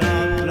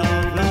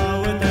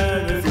will tear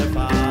us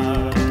apart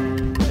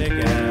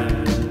again.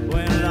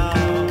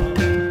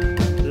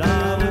 When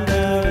love will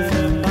tear us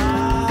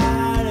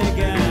apart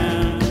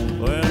again.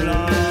 When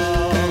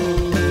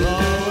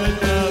love will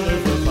tear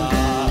us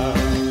apart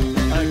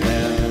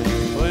again.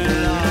 When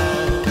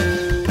love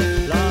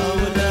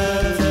will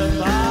tear us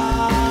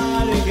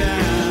apart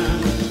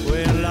again.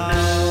 When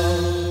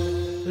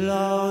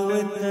love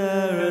will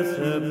tear us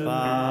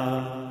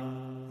apart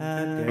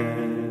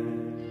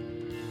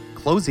again.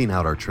 Closing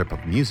out our trip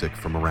of music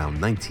from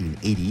around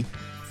 1980,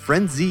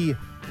 Frenzy,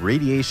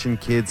 Radiation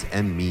Kids,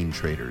 and Mean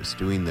Traders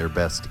doing their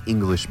best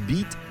English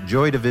Beat,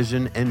 Joy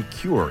Division, and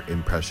Cure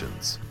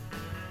impressions.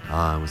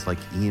 It was like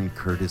Ian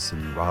Curtis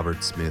and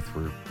Robert Smith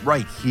were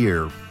right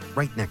here,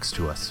 right next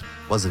to us,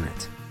 wasn't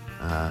it?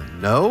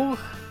 No?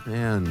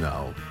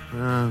 No.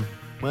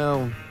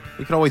 Well,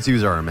 we can always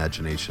use our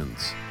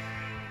imaginations.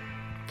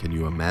 Can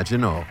you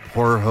imagine a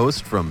horror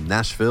host from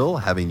Nashville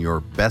having your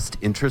best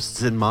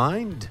interests in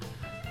mind?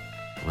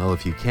 Well,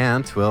 if you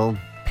can't, well,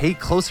 pay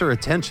closer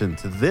attention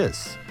to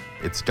this.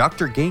 It's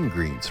Dr.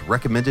 Gangrene's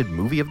recommended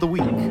movie of the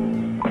week.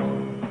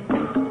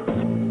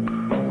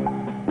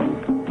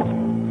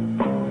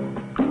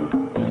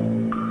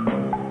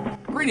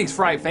 Greetings,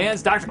 Fright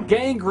fans. Dr.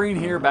 Gangrene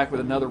here, back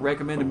with another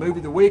recommended movie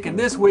of the week. And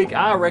this week,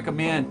 I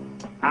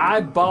recommend I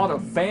Bought a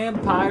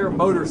Vampire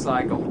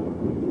Motorcycle.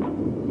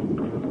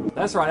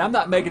 That's right, I'm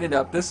not making it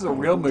up. This is a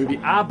real movie.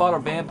 I Bought a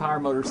Vampire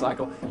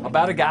Motorcycle,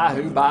 about a guy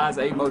who buys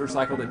a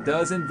motorcycle that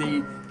does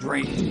indeed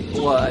drink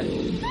blood.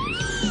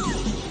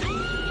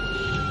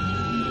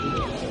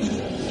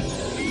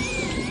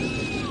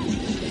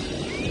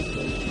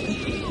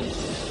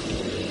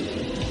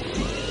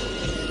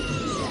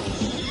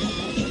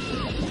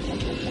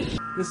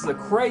 This is a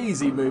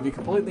crazy movie,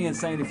 completely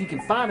insane. If you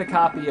can find a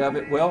copy of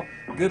it, well,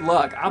 good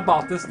luck. I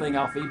bought this thing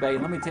off eBay,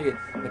 and let me tell you,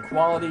 the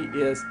quality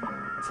is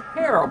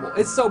terrible.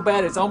 It's so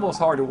bad it's almost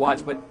hard to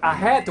watch, but I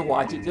had to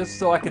watch it just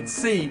so I could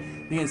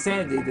see the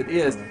insanity that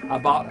is I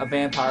bought a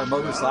vampire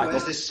motorcycle.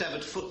 Where's this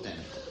severed foot then?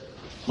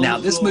 Now,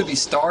 this movie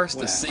stars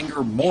the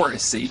singer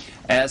Morrissey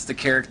as the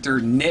character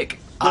Nick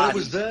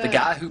Oddie, the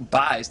guy who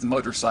buys the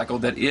motorcycle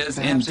that is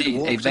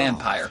indeed a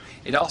vampire.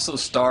 It also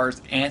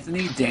stars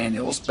Anthony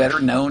Daniels, better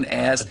known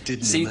as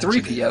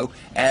C-3PO,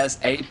 as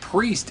a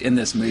priest in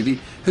this movie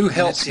who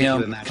helps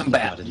him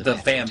combat the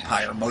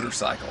vampire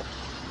motorcycle.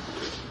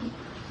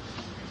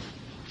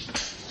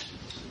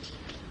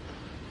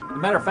 As a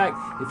matter of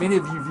fact, if any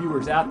of you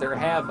viewers out there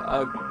have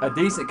a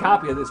decent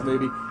copy of this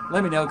movie,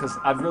 let me know, because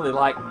I'd really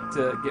like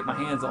to get my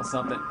hands on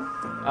something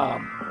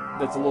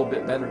that's a little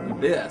bit better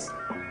than this.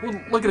 We'll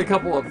look at a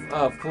couple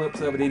of clips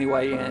of it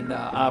anyway, and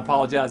I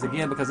apologize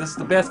again because this is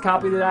the best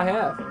copy that I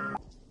have.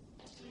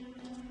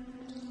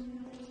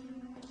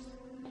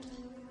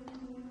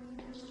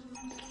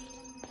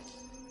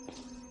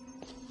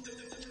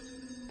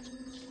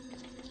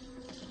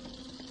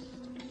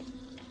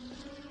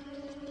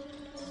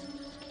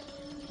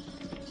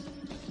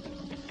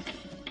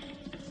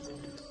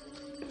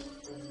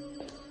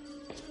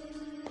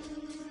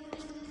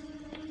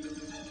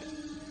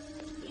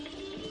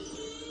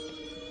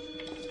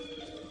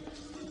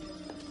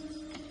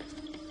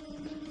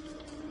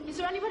 Is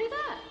there anybody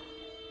there?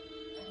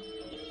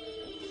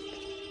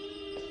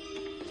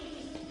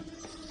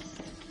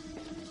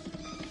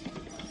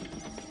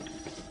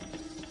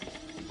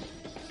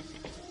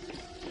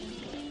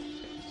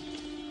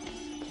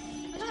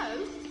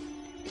 Hello?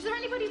 Is there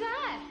anybody there?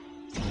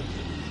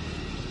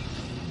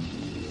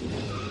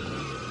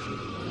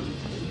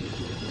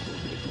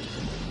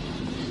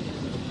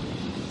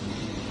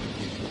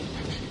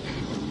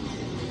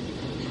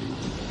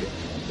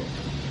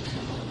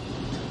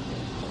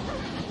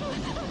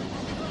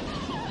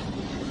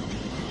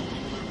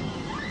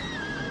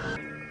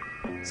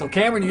 So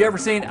Cameron, you ever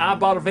seen I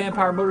Bought a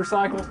Vampire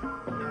Motorcycle? No,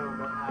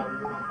 but I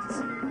want to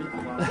see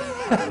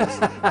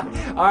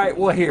it. All right,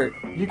 well, here,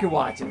 you can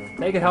watch it.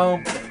 Take it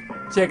home,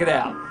 check it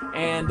out.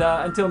 And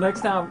until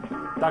next time,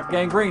 Dr.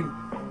 Gangrene,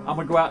 I'm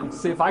going to go out and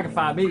see if I can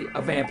find me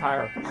a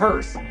vampire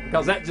hearse,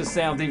 because that just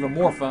sounds even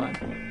more fun.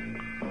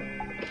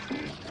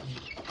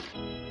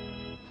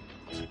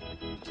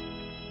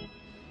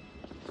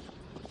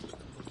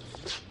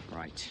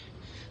 Right.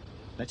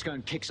 Let's go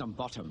and kick some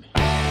bottom.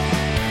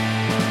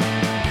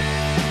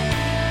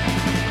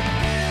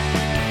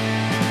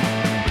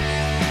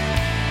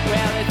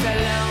 Well, it's a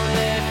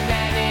lonely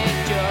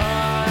planet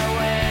you're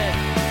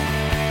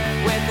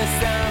when the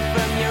sun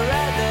from your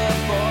other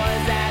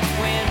boys, that's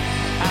when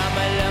I'm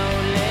a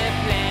lonely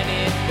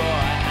planet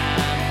boy.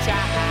 I'm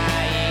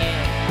trying,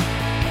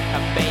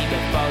 baby,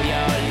 for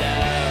your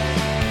love.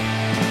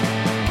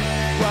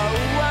 Whoa,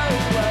 whoa,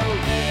 whoa,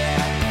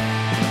 yeah.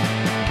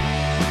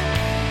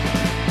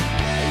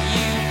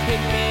 You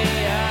pick me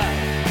up,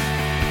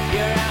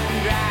 you're out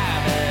and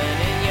driving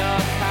in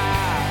your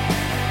car.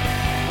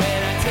 When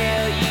I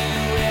tell you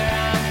where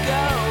I'm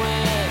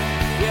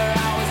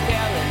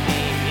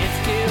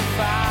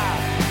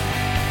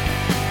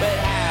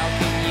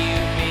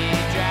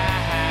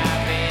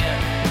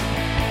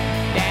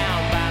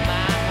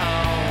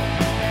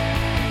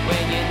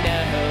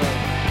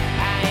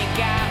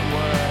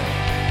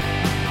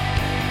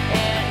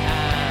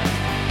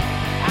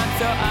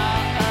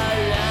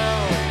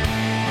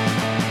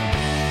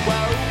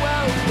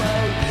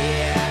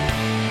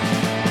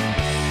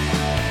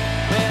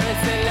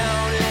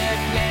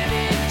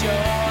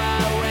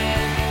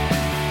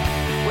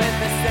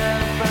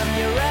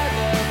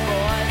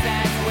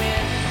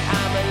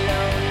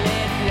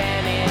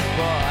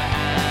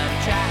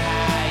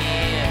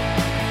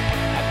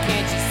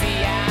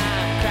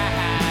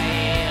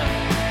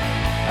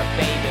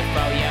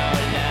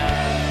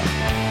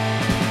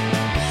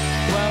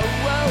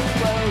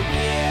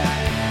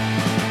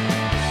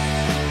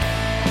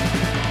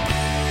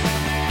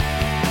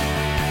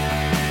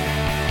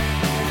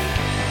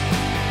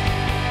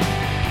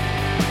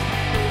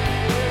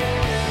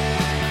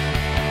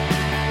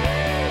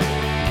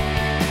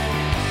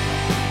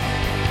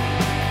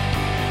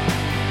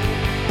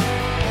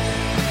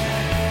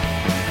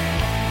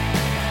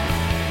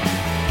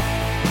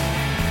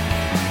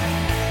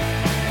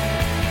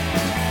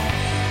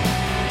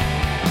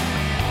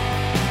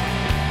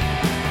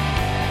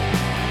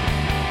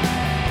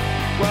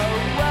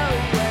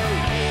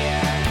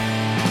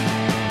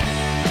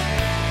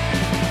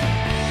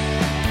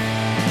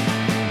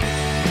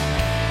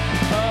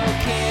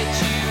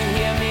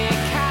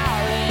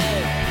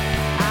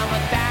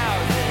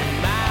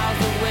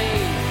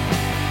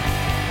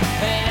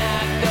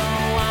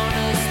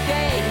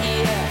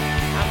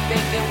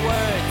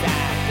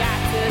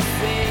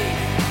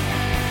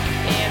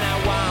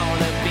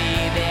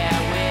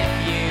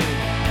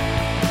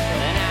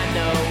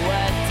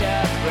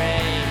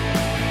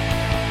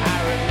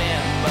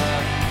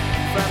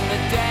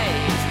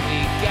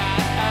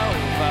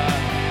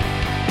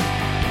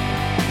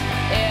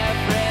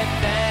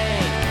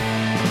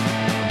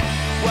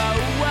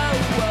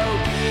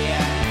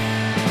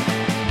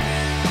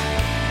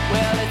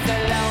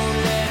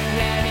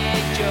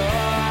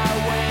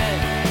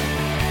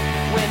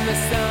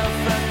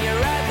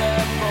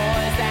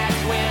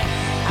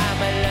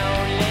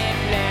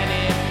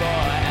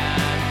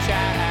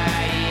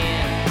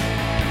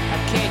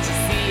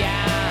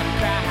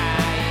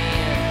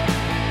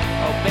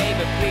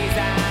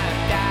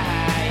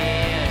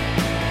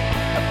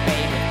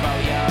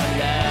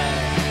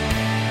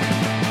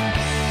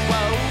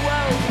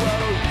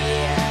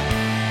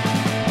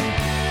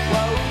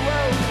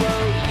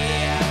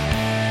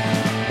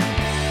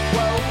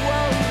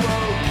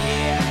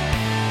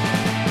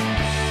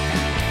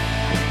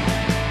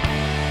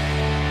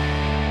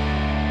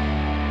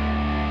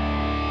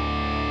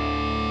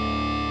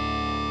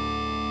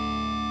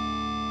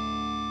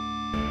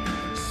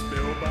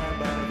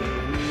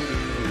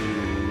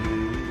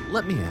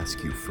Let me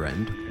ask you,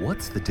 friend,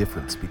 what's the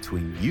difference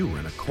between you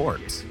and a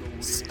corpse?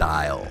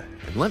 Style.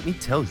 And let me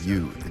tell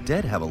you, the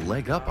dead have a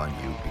leg up on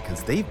you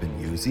because they've been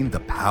using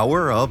the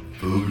power of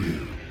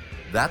voodoo.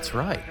 That's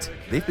right.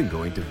 They've been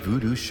going to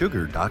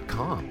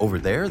voodoosugar.com. Over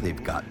there,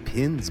 they've got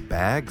pins,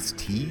 bags,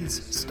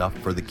 teas, stuff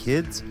for the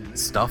kids,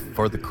 stuff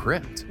for the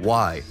crypt.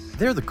 Why?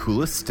 They're the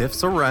coolest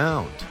stiffs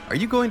around. Are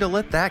you going to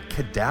let that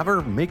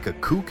cadaver make a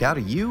kook out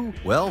of you?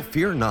 Well,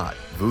 fear not.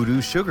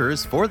 Voodoo Sugar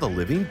is for the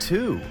living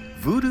too.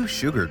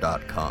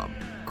 voodoosugar.com.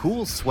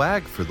 Cool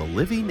swag for the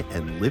living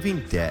and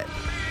living dead.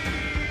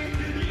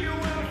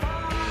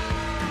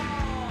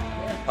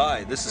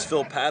 Hi, this is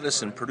Phil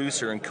Pattison,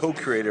 producer and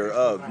co-creator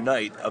of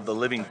Night of the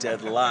Living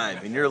Dead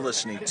Live, and you're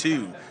listening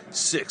to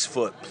 6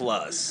 Foot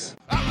Plus.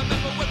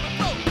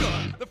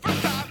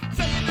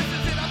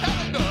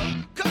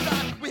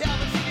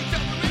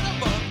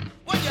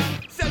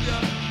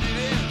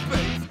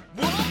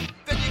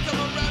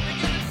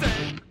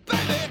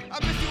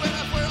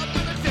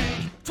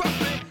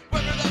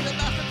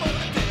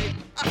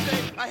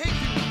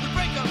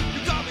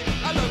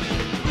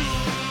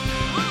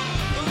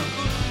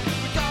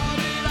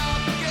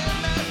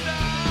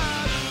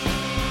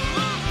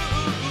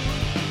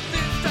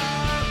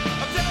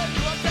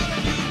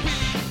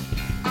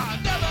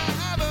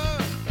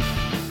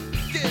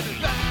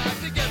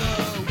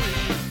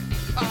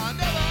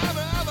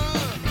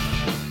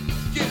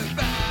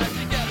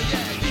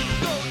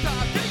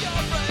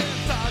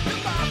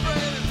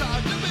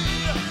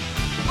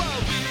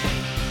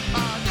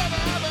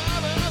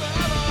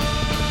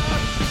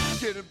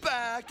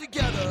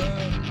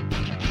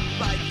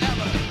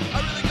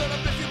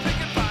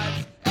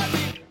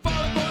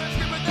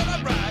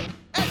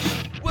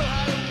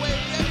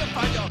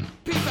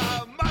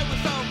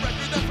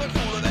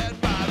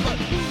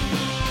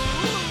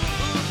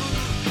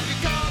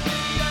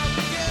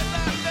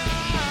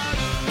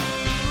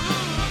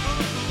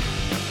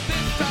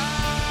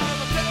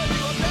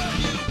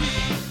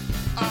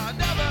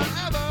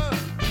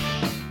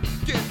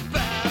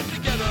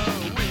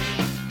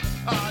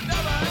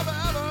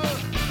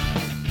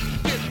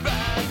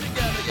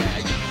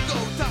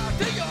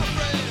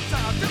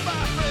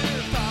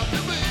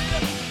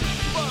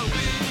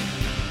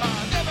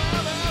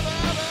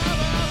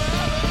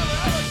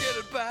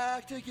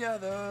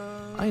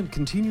 I am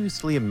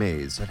continuously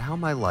amazed at how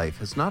my life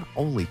has not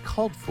only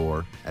called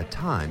for, at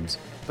times,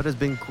 but has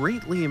been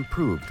greatly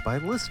improved by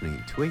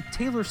listening to a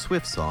Taylor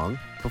Swift song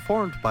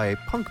performed by a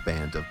punk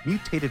band of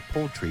mutated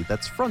poultry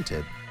that's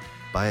fronted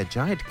by a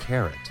giant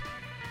carrot.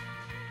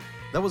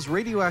 That was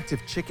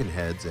Radioactive Chicken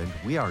Heads and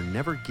We Are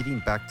Never Getting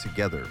Back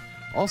Together.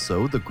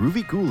 Also, the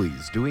Groovy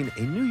Ghoulies doing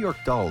a New York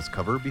Dolls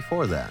cover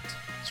before that.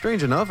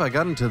 Strange enough, I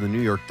got into the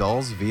New York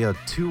Dolls via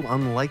two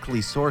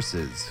unlikely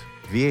sources.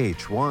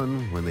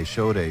 VH1, when they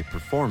showed a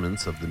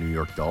performance of the New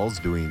York Dolls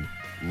doing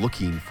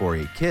Looking for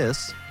a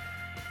Kiss,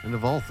 and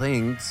of all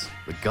things,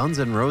 the Guns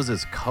N'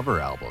 Roses cover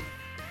album.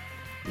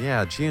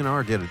 Yeah,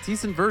 GNR did a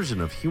decent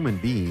version of Human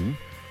Being,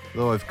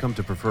 though I've come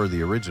to prefer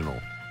the original.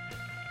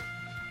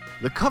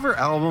 The cover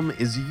album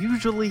is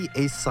usually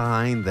a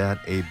sign that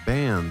a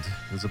band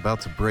is about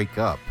to break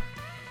up.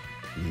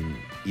 I mean,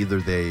 either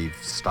they've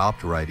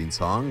stopped writing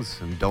songs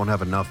and don't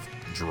have enough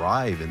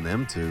drive in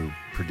them to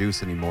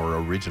produce any more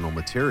original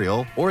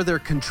material, or they're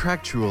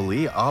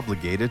contractually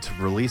obligated to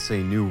release a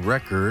new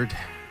record,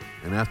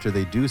 and after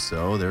they do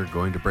so, they're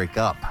going to break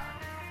up.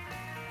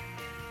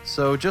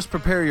 So just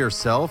prepare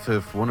yourself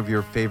if one of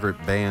your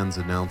favorite bands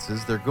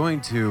announces they're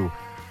going to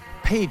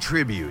pay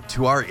tribute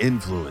to our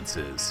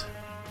influences.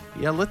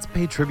 Yeah, let's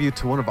pay tribute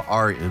to one of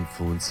our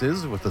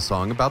influences with a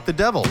song about the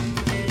devil.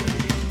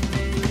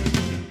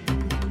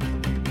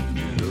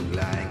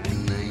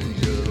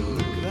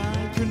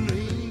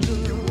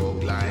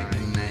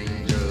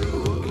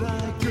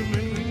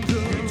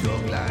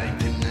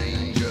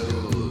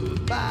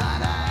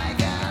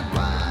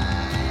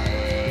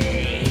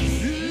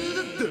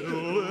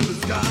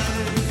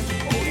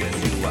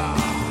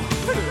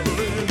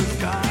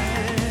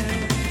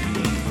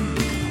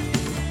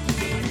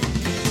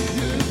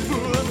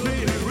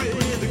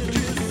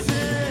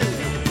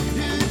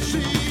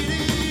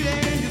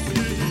 Treated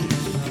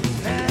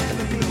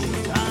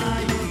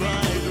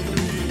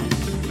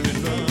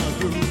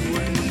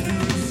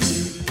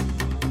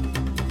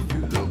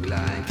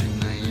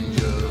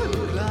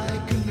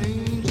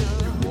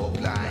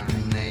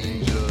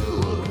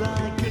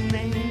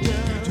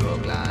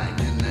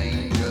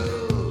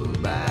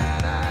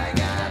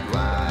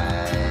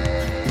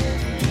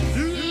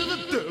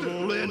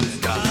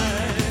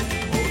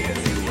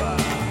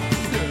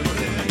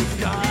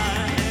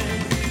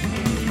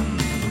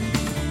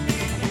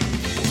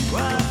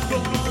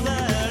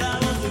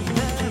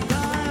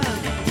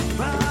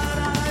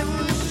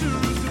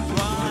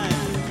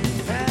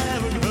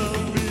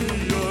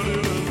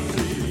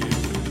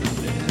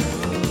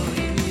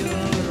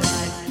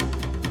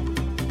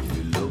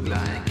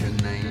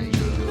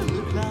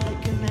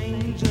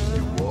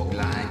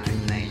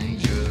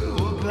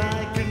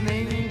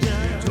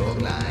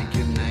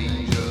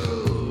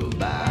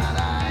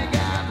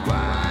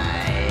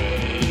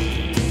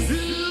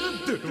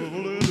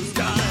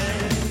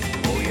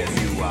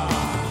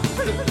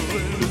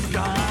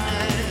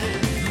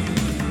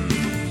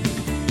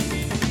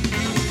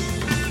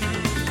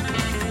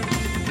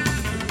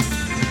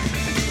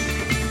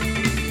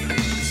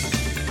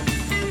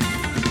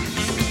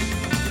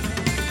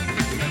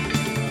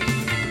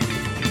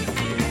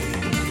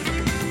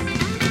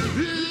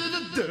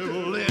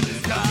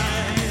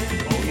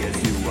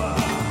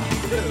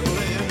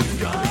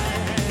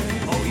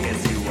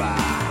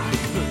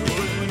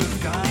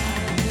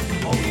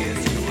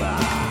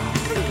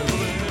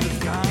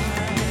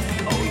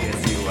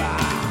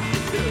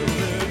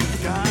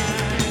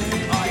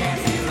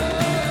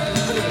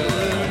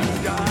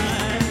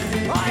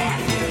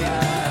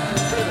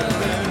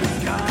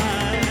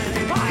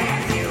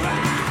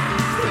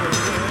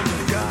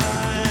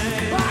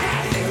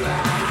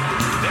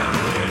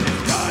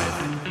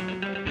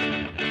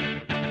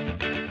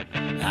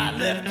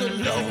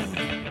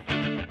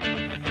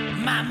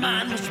alone. My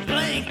mind was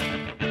blank.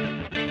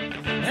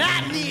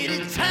 I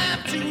needed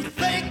time to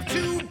think,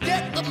 to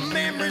get the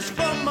memories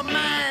from my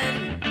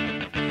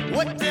mind.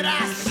 What did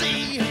I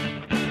see?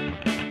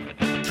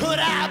 Could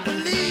I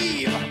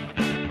believe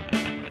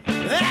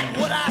that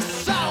what I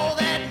saw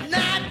that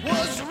night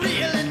was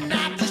real and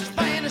not just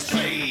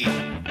fantasy?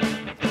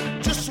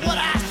 Just what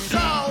I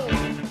saw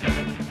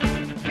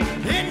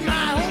in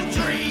my own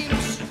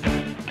dreams.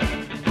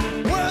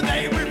 Were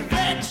they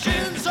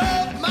reflections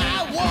of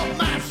my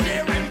woman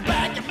staring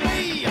back at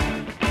me?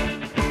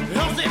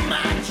 'Cause in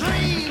my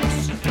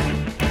dreams,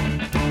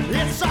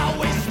 it's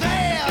always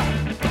there.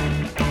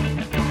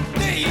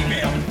 The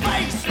evil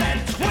face that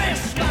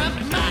twists my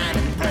mind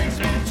and brings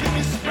me to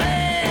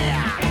despair.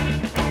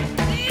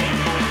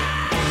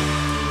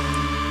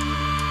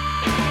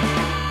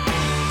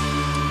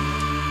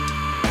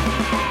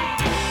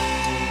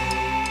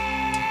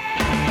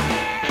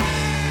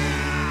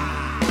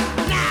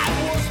 Night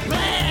was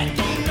black,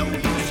 ain't no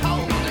use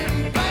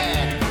holding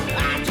back. I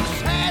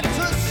just had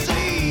to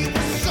see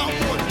there's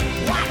someone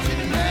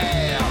watching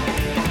there.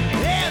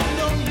 And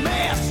the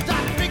masked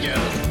stock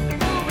figures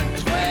moving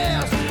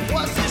squares.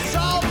 Was this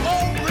all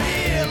for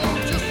real or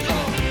just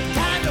some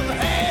kind of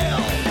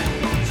hell?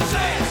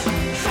 Sex,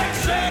 sex,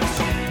 sex,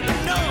 the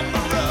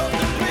number of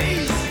the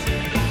beast.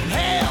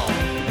 Hell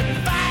and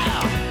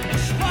fire,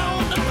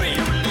 spawn to be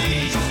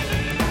released.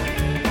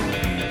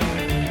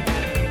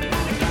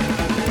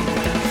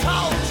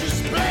 Torches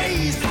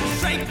blaze,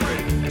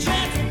 sacred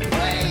chants and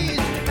praise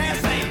as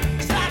they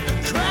start to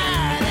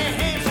cry. Their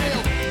hands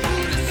held to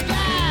the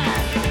sky.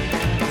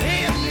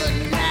 In the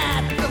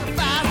night, the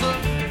fires are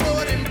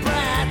burning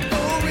bright.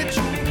 The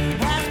ritual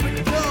has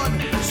begun.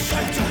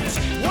 Satan's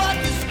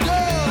work is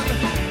done.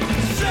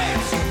 Sex,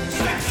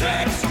 sex,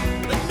 sex,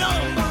 the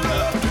number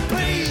of the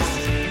beast.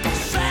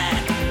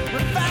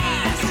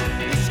 Sacrifice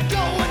is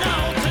going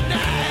on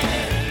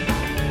tonight.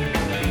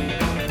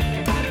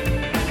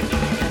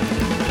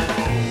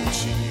 Woe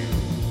to you,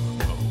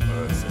 O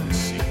earth and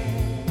sea,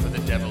 for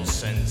the devil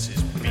sends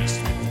his beast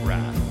with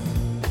wrath,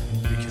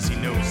 because he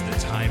knows the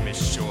time is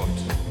short.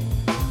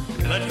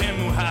 Let him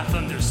who hath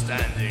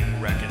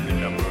understanding reckon the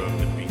number of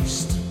the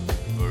beast,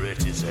 for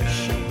it is a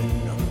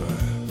human number,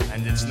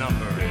 and its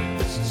number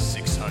is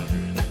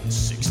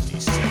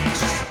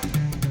 666.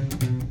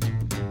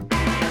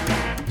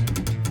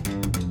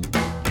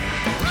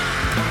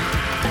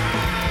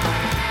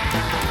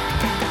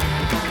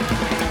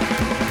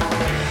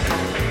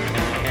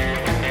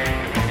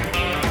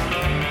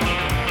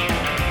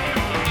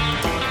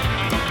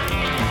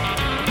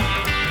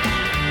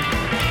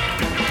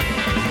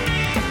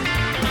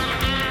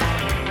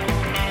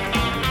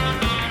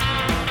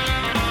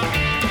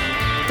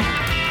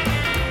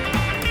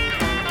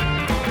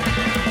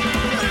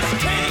 This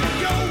can't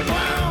go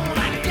on. I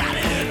got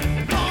it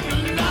from the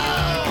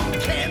law.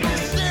 Can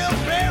this still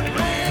be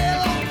real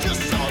or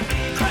just some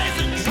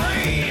crazy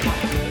dream?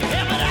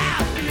 Yeah, but I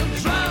feel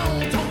drawn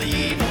to the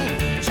evil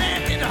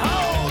chanting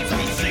holds.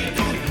 They seem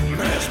to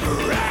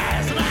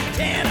mesmerize, and I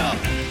can't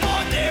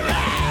avoid their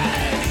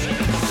eyes.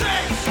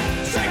 Sex,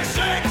 sex,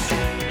 sex,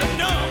 the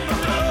number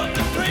of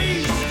the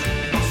beast.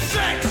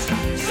 Sex,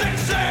 sex,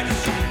 sex,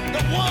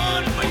 the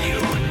one for you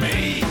and me.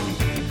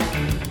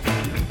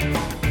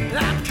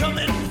 I'm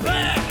coming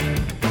back.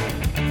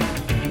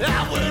 I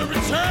will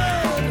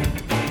return.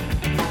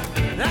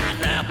 I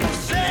now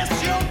possess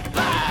your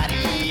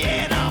body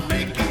and I'll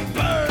make you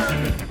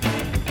burn.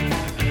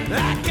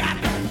 I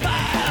got the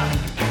fire.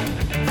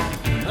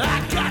 I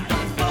got the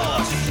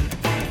force.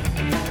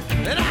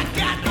 And I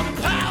got the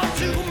power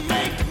to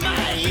make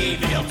my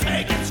evil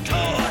take its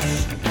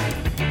course.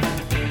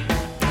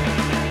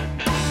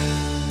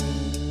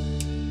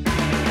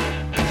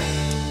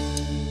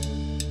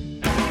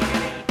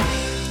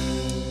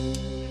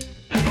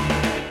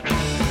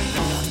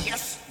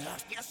 Yes,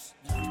 yes, yes.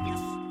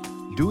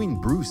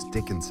 Doing Bruce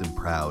Dickinson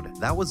proud,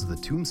 that was the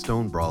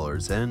Tombstone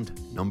Brawlers and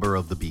Number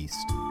of the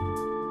Beast.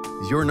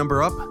 Is your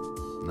number up?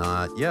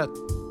 Not yet,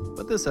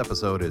 but this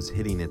episode is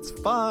hitting its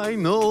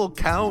final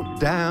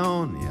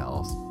countdown.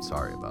 Yeah,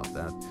 sorry about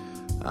that.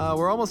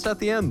 We're almost at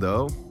the end,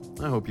 though.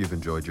 I hope you've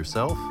enjoyed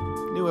yourself.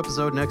 New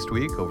episode next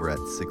week over at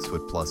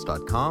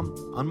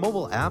 6footplus.com, on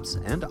mobile apps,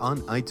 and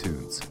on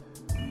iTunes.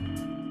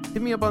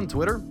 Hit me up on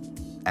Twitter,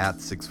 at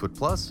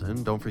 6footplus,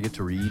 and don't forget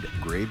to read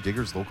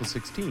Gravediggers Local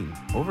 16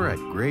 over at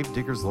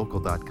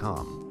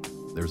gravediggerslocal.com.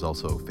 There's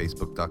also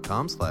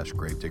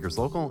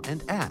facebook.com/gravediggerslocal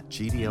and at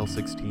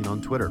GDL16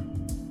 on Twitter.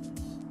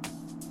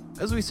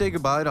 As we say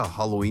goodbye to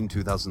Halloween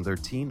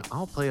 2013,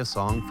 I'll play a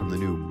song from the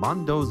new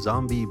Mondo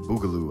Zombie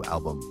Boogaloo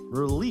album,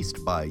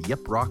 released by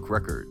Yep Rock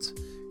Records.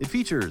 It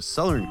features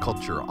Southern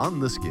Culture on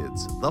the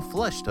Skids, The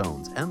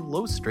Fleshtones, and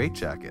Los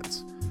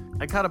Straitjackets.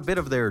 I caught a bit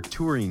of their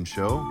touring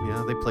show.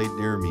 Yeah, they played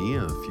near me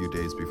a few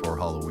days before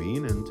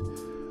Halloween, and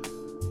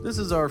this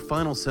is our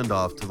final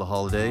send-off to the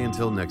holiday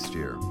until next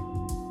year.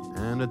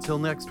 And until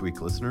next week,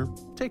 listener,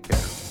 take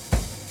care.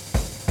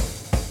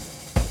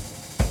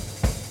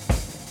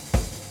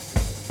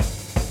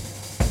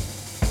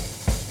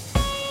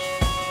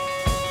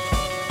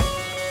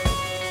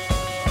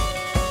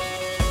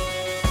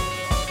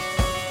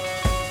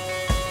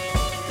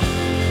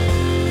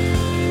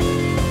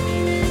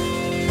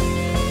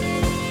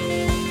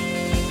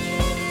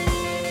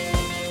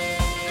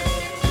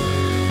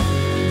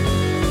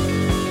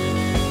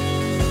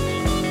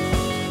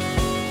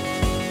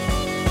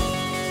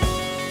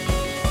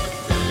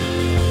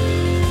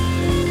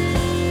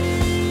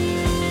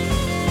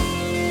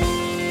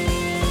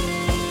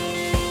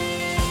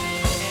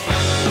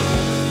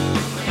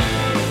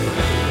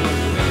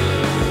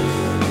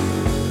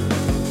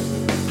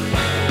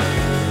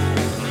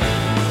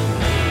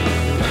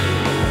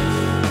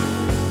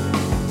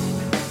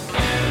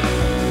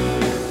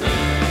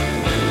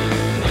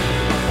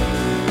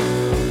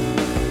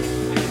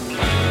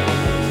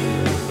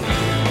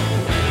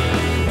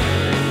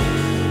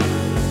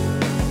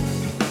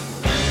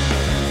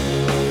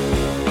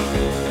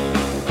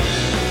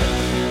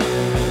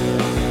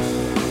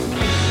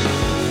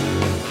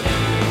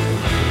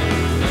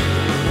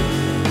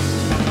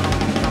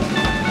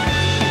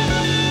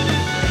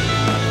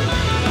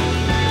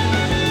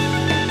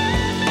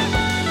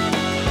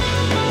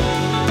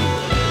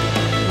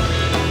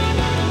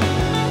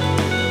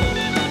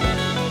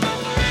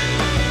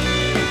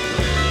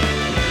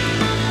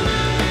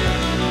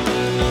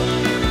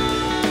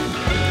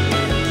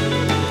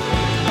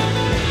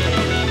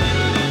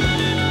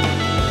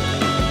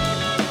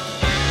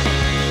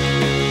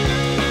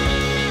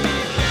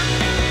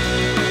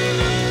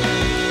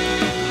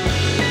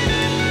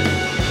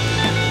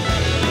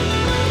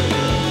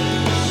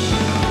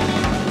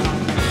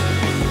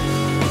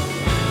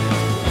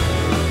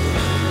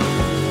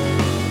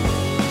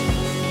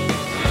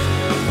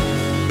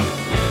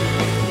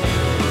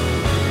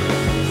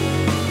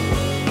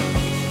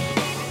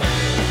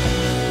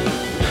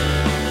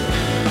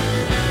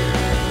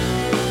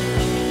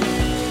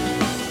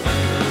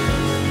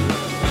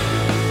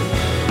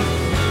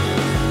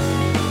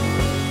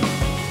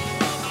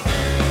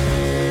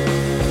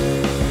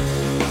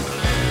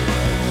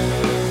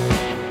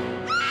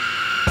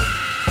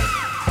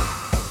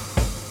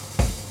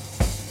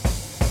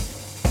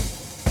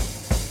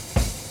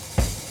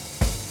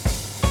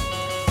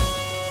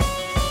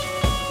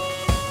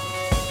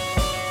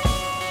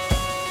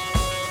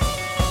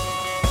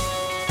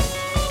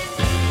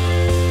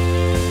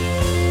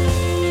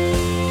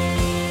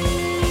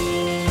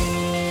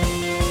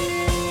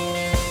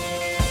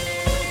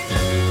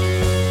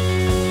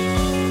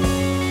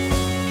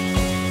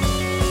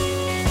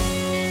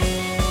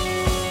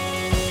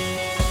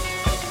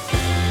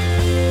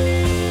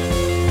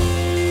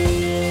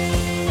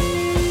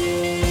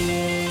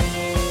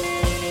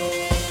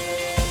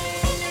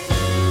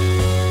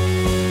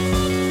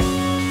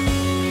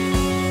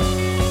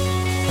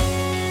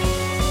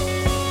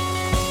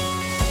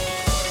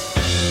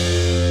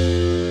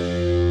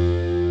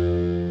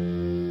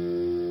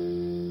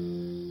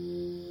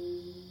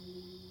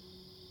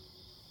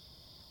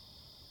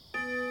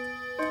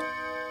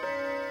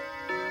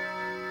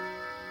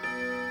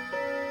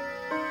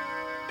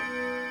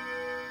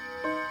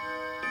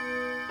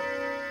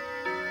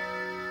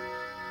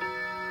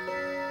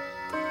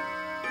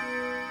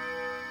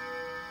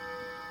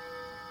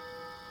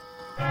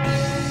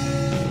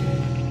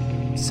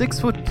 6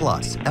 Foot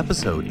Plus,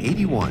 episode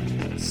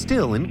 81,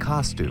 Still in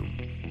Costume.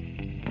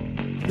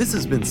 This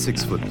has been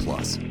 6 Foot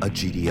Plus, a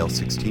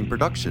GDL16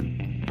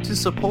 production. To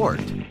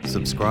support,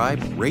 subscribe,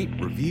 rate,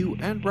 review,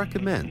 and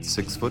recommend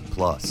 6 Foot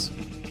Plus.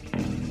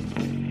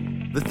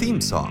 The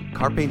theme song,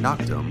 Carpe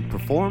Noctem,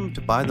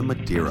 performed by the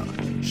Madeira.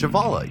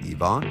 Shivala,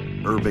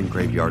 Yvonne. Urban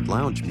Graveyard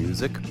Lounge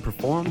music,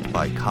 performed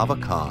by Kava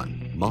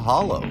Khan.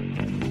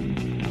 Mahalo.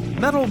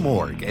 Metal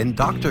Morgue and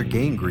Dr.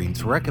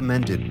 Gangrene's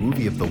recommended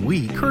movie of the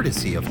week,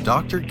 courtesy of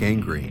Dr.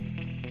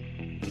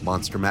 Gangrene.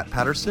 Monster Matt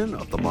Patterson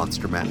of the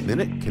Monster Matt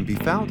Minute can be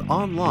found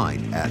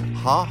online at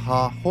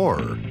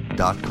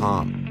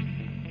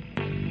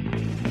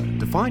hahahorror.com.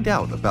 To find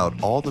out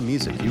about all the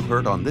music you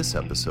heard on this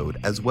episode,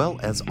 as well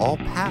as all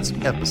past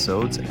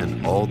episodes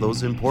and all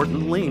those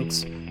important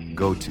links,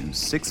 go to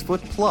 6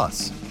 Foot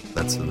Plus,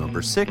 that's the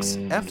number 6,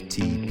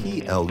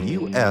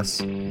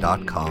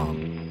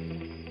 FTPLUS.com.